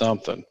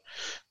 something.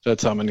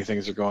 That's how many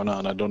things are going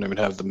on. I don't even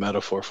have the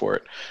metaphor for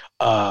it.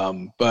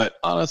 But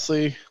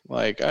honestly,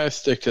 like, I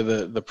stick to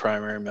the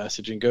primary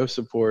messaging. Go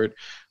support,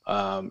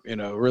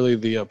 really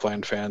the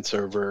Upland fan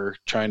server,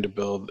 trying to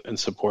build and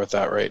support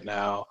that right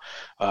now.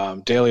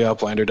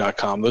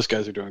 DailyUplander.com. Those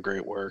guys are doing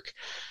great work.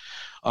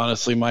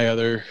 Honestly, my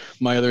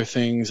other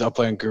things,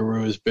 Upland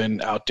Guru has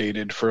been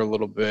outdated for a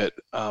little bit.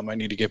 I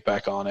need to get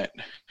back on it.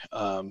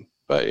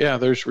 But yeah,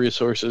 there's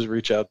resources.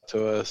 Reach out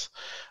to us.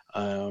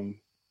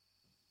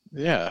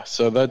 Yeah,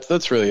 so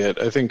that's really it.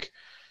 I think,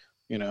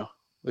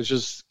 let's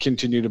just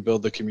continue to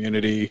build the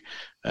community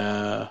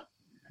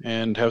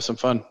and have some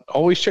fun.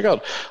 Always check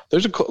out.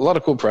 There's a lot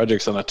of cool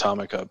projects on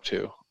Atomic Hub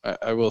too.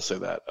 I will say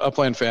that.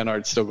 Upland fan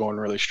art's still going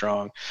really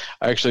strong.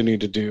 I actually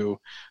need to do.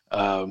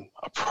 I'll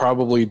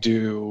probably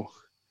do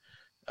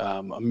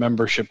a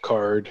membership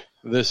card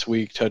this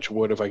week. Touch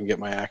wood if I can get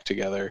my act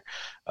together.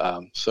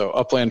 So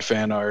Upland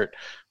fan art,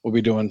 we'll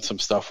be doing some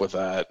stuff with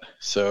that.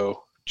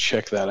 So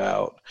check that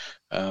out.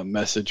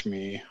 Message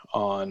me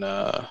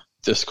on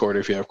Discord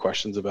if you have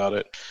questions about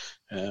it.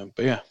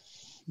 But yeah,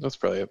 that's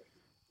probably it.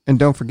 And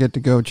don't forget to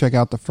go check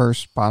out the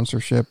first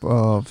sponsorship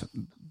of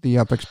the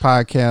Upix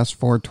Podcast,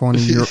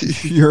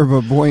 420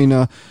 Yerba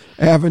Buena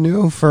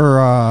Avenue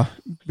for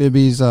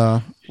Bibby's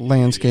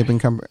landscaping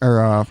company,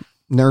 or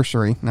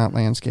nursery, not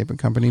landscaping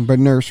company, but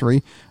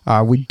nursery.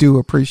 We do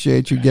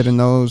appreciate you getting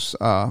those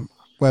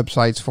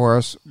websites for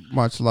us.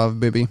 Much love,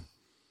 Bibby.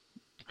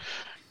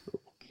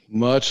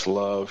 Much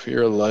love.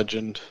 You're a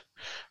legend.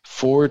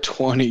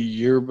 420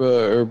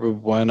 Yerba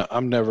Buena.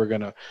 I'm never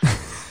going to.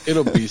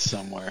 It'll be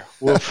somewhere.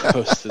 We'll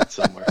post it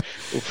somewhere.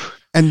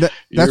 And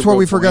that's what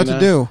we forgot to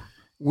do.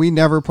 We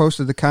never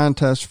posted the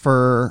contest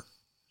for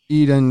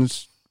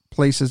Eden's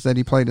places that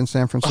he played in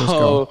San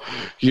Francisco. Oh,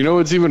 you know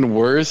what's even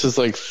worse is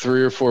like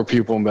 3 or 4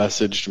 people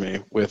messaged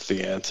me with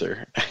the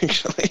answer,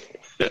 actually.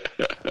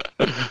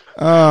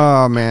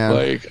 Oh, man.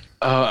 Like,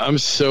 I'm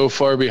so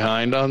far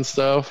behind on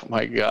stuff.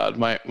 My God,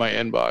 my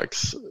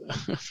inbox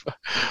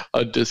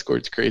on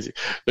Discord's crazy.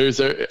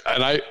 The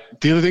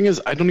other thing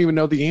is I don't even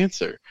know the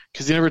answer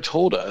because he never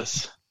told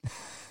us.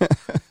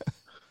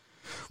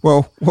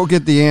 Well, we'll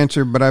get the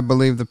answer, but I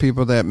believe the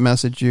people that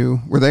messaged you,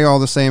 were they all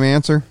the same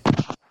answer?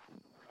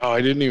 Oh, I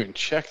didn't even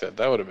check that.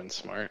 That would have been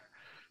smart.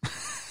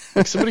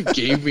 Like, somebody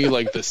gave me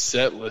like the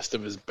set list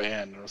of his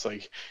band. And it was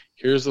like,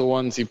 here's the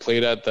ones he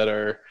played at that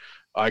are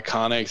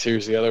iconics.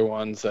 Here's the other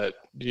ones that,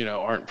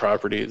 aren't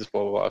properties,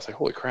 blah, blah, blah. I was like,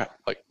 holy crap.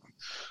 Like,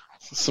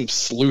 some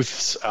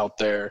sleuths out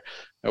there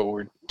that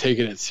were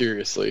taking it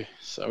seriously.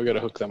 So we got to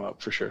hook them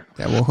up for sure.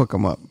 Yeah, we'll hook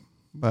them up.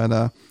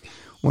 But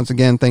once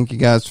again, thank you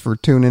guys for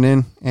tuning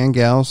in, and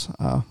gals.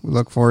 We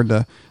look forward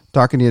to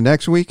talking to you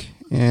next week.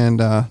 And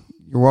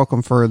you're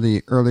welcome for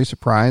the early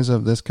surprise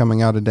of this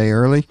coming out a day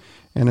early.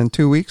 And in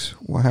 2 weeks,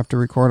 we'll have to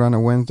record on a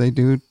Wednesday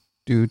due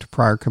to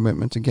prior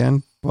commitments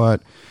again.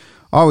 But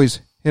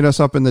always hit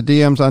us up in the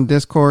DMs on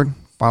Discord.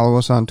 Follow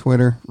us on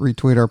Twitter.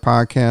 Retweet our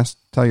podcast.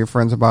 Tell your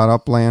friends about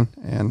Upland.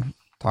 And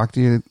talk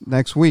to you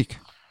next week.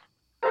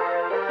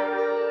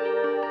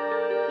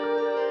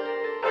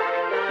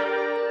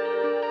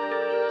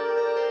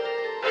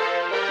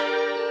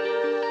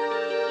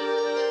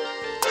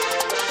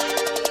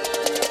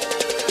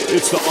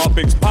 It's the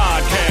Upix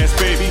Podcast,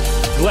 baby.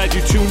 Glad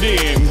you tuned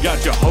in.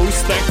 Got your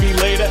host, thank me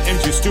later, and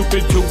too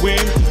stupid to win.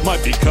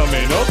 Might be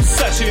coming up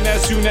session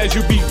as soon as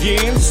you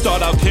begin.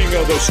 Start out king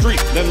of the street,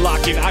 then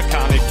lock in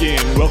iconic in.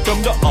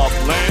 Welcome to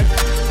Upland.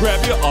 Grab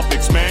your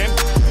Upix, man.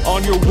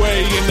 On your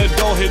way, and the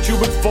door hit you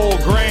with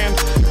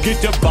 $4,000. Get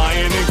to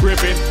buying and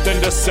gripping,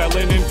 then to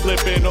selling and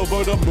flipping.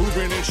 Over to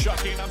moving and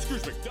shucking. I'm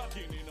Scrooge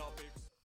McDuckin'.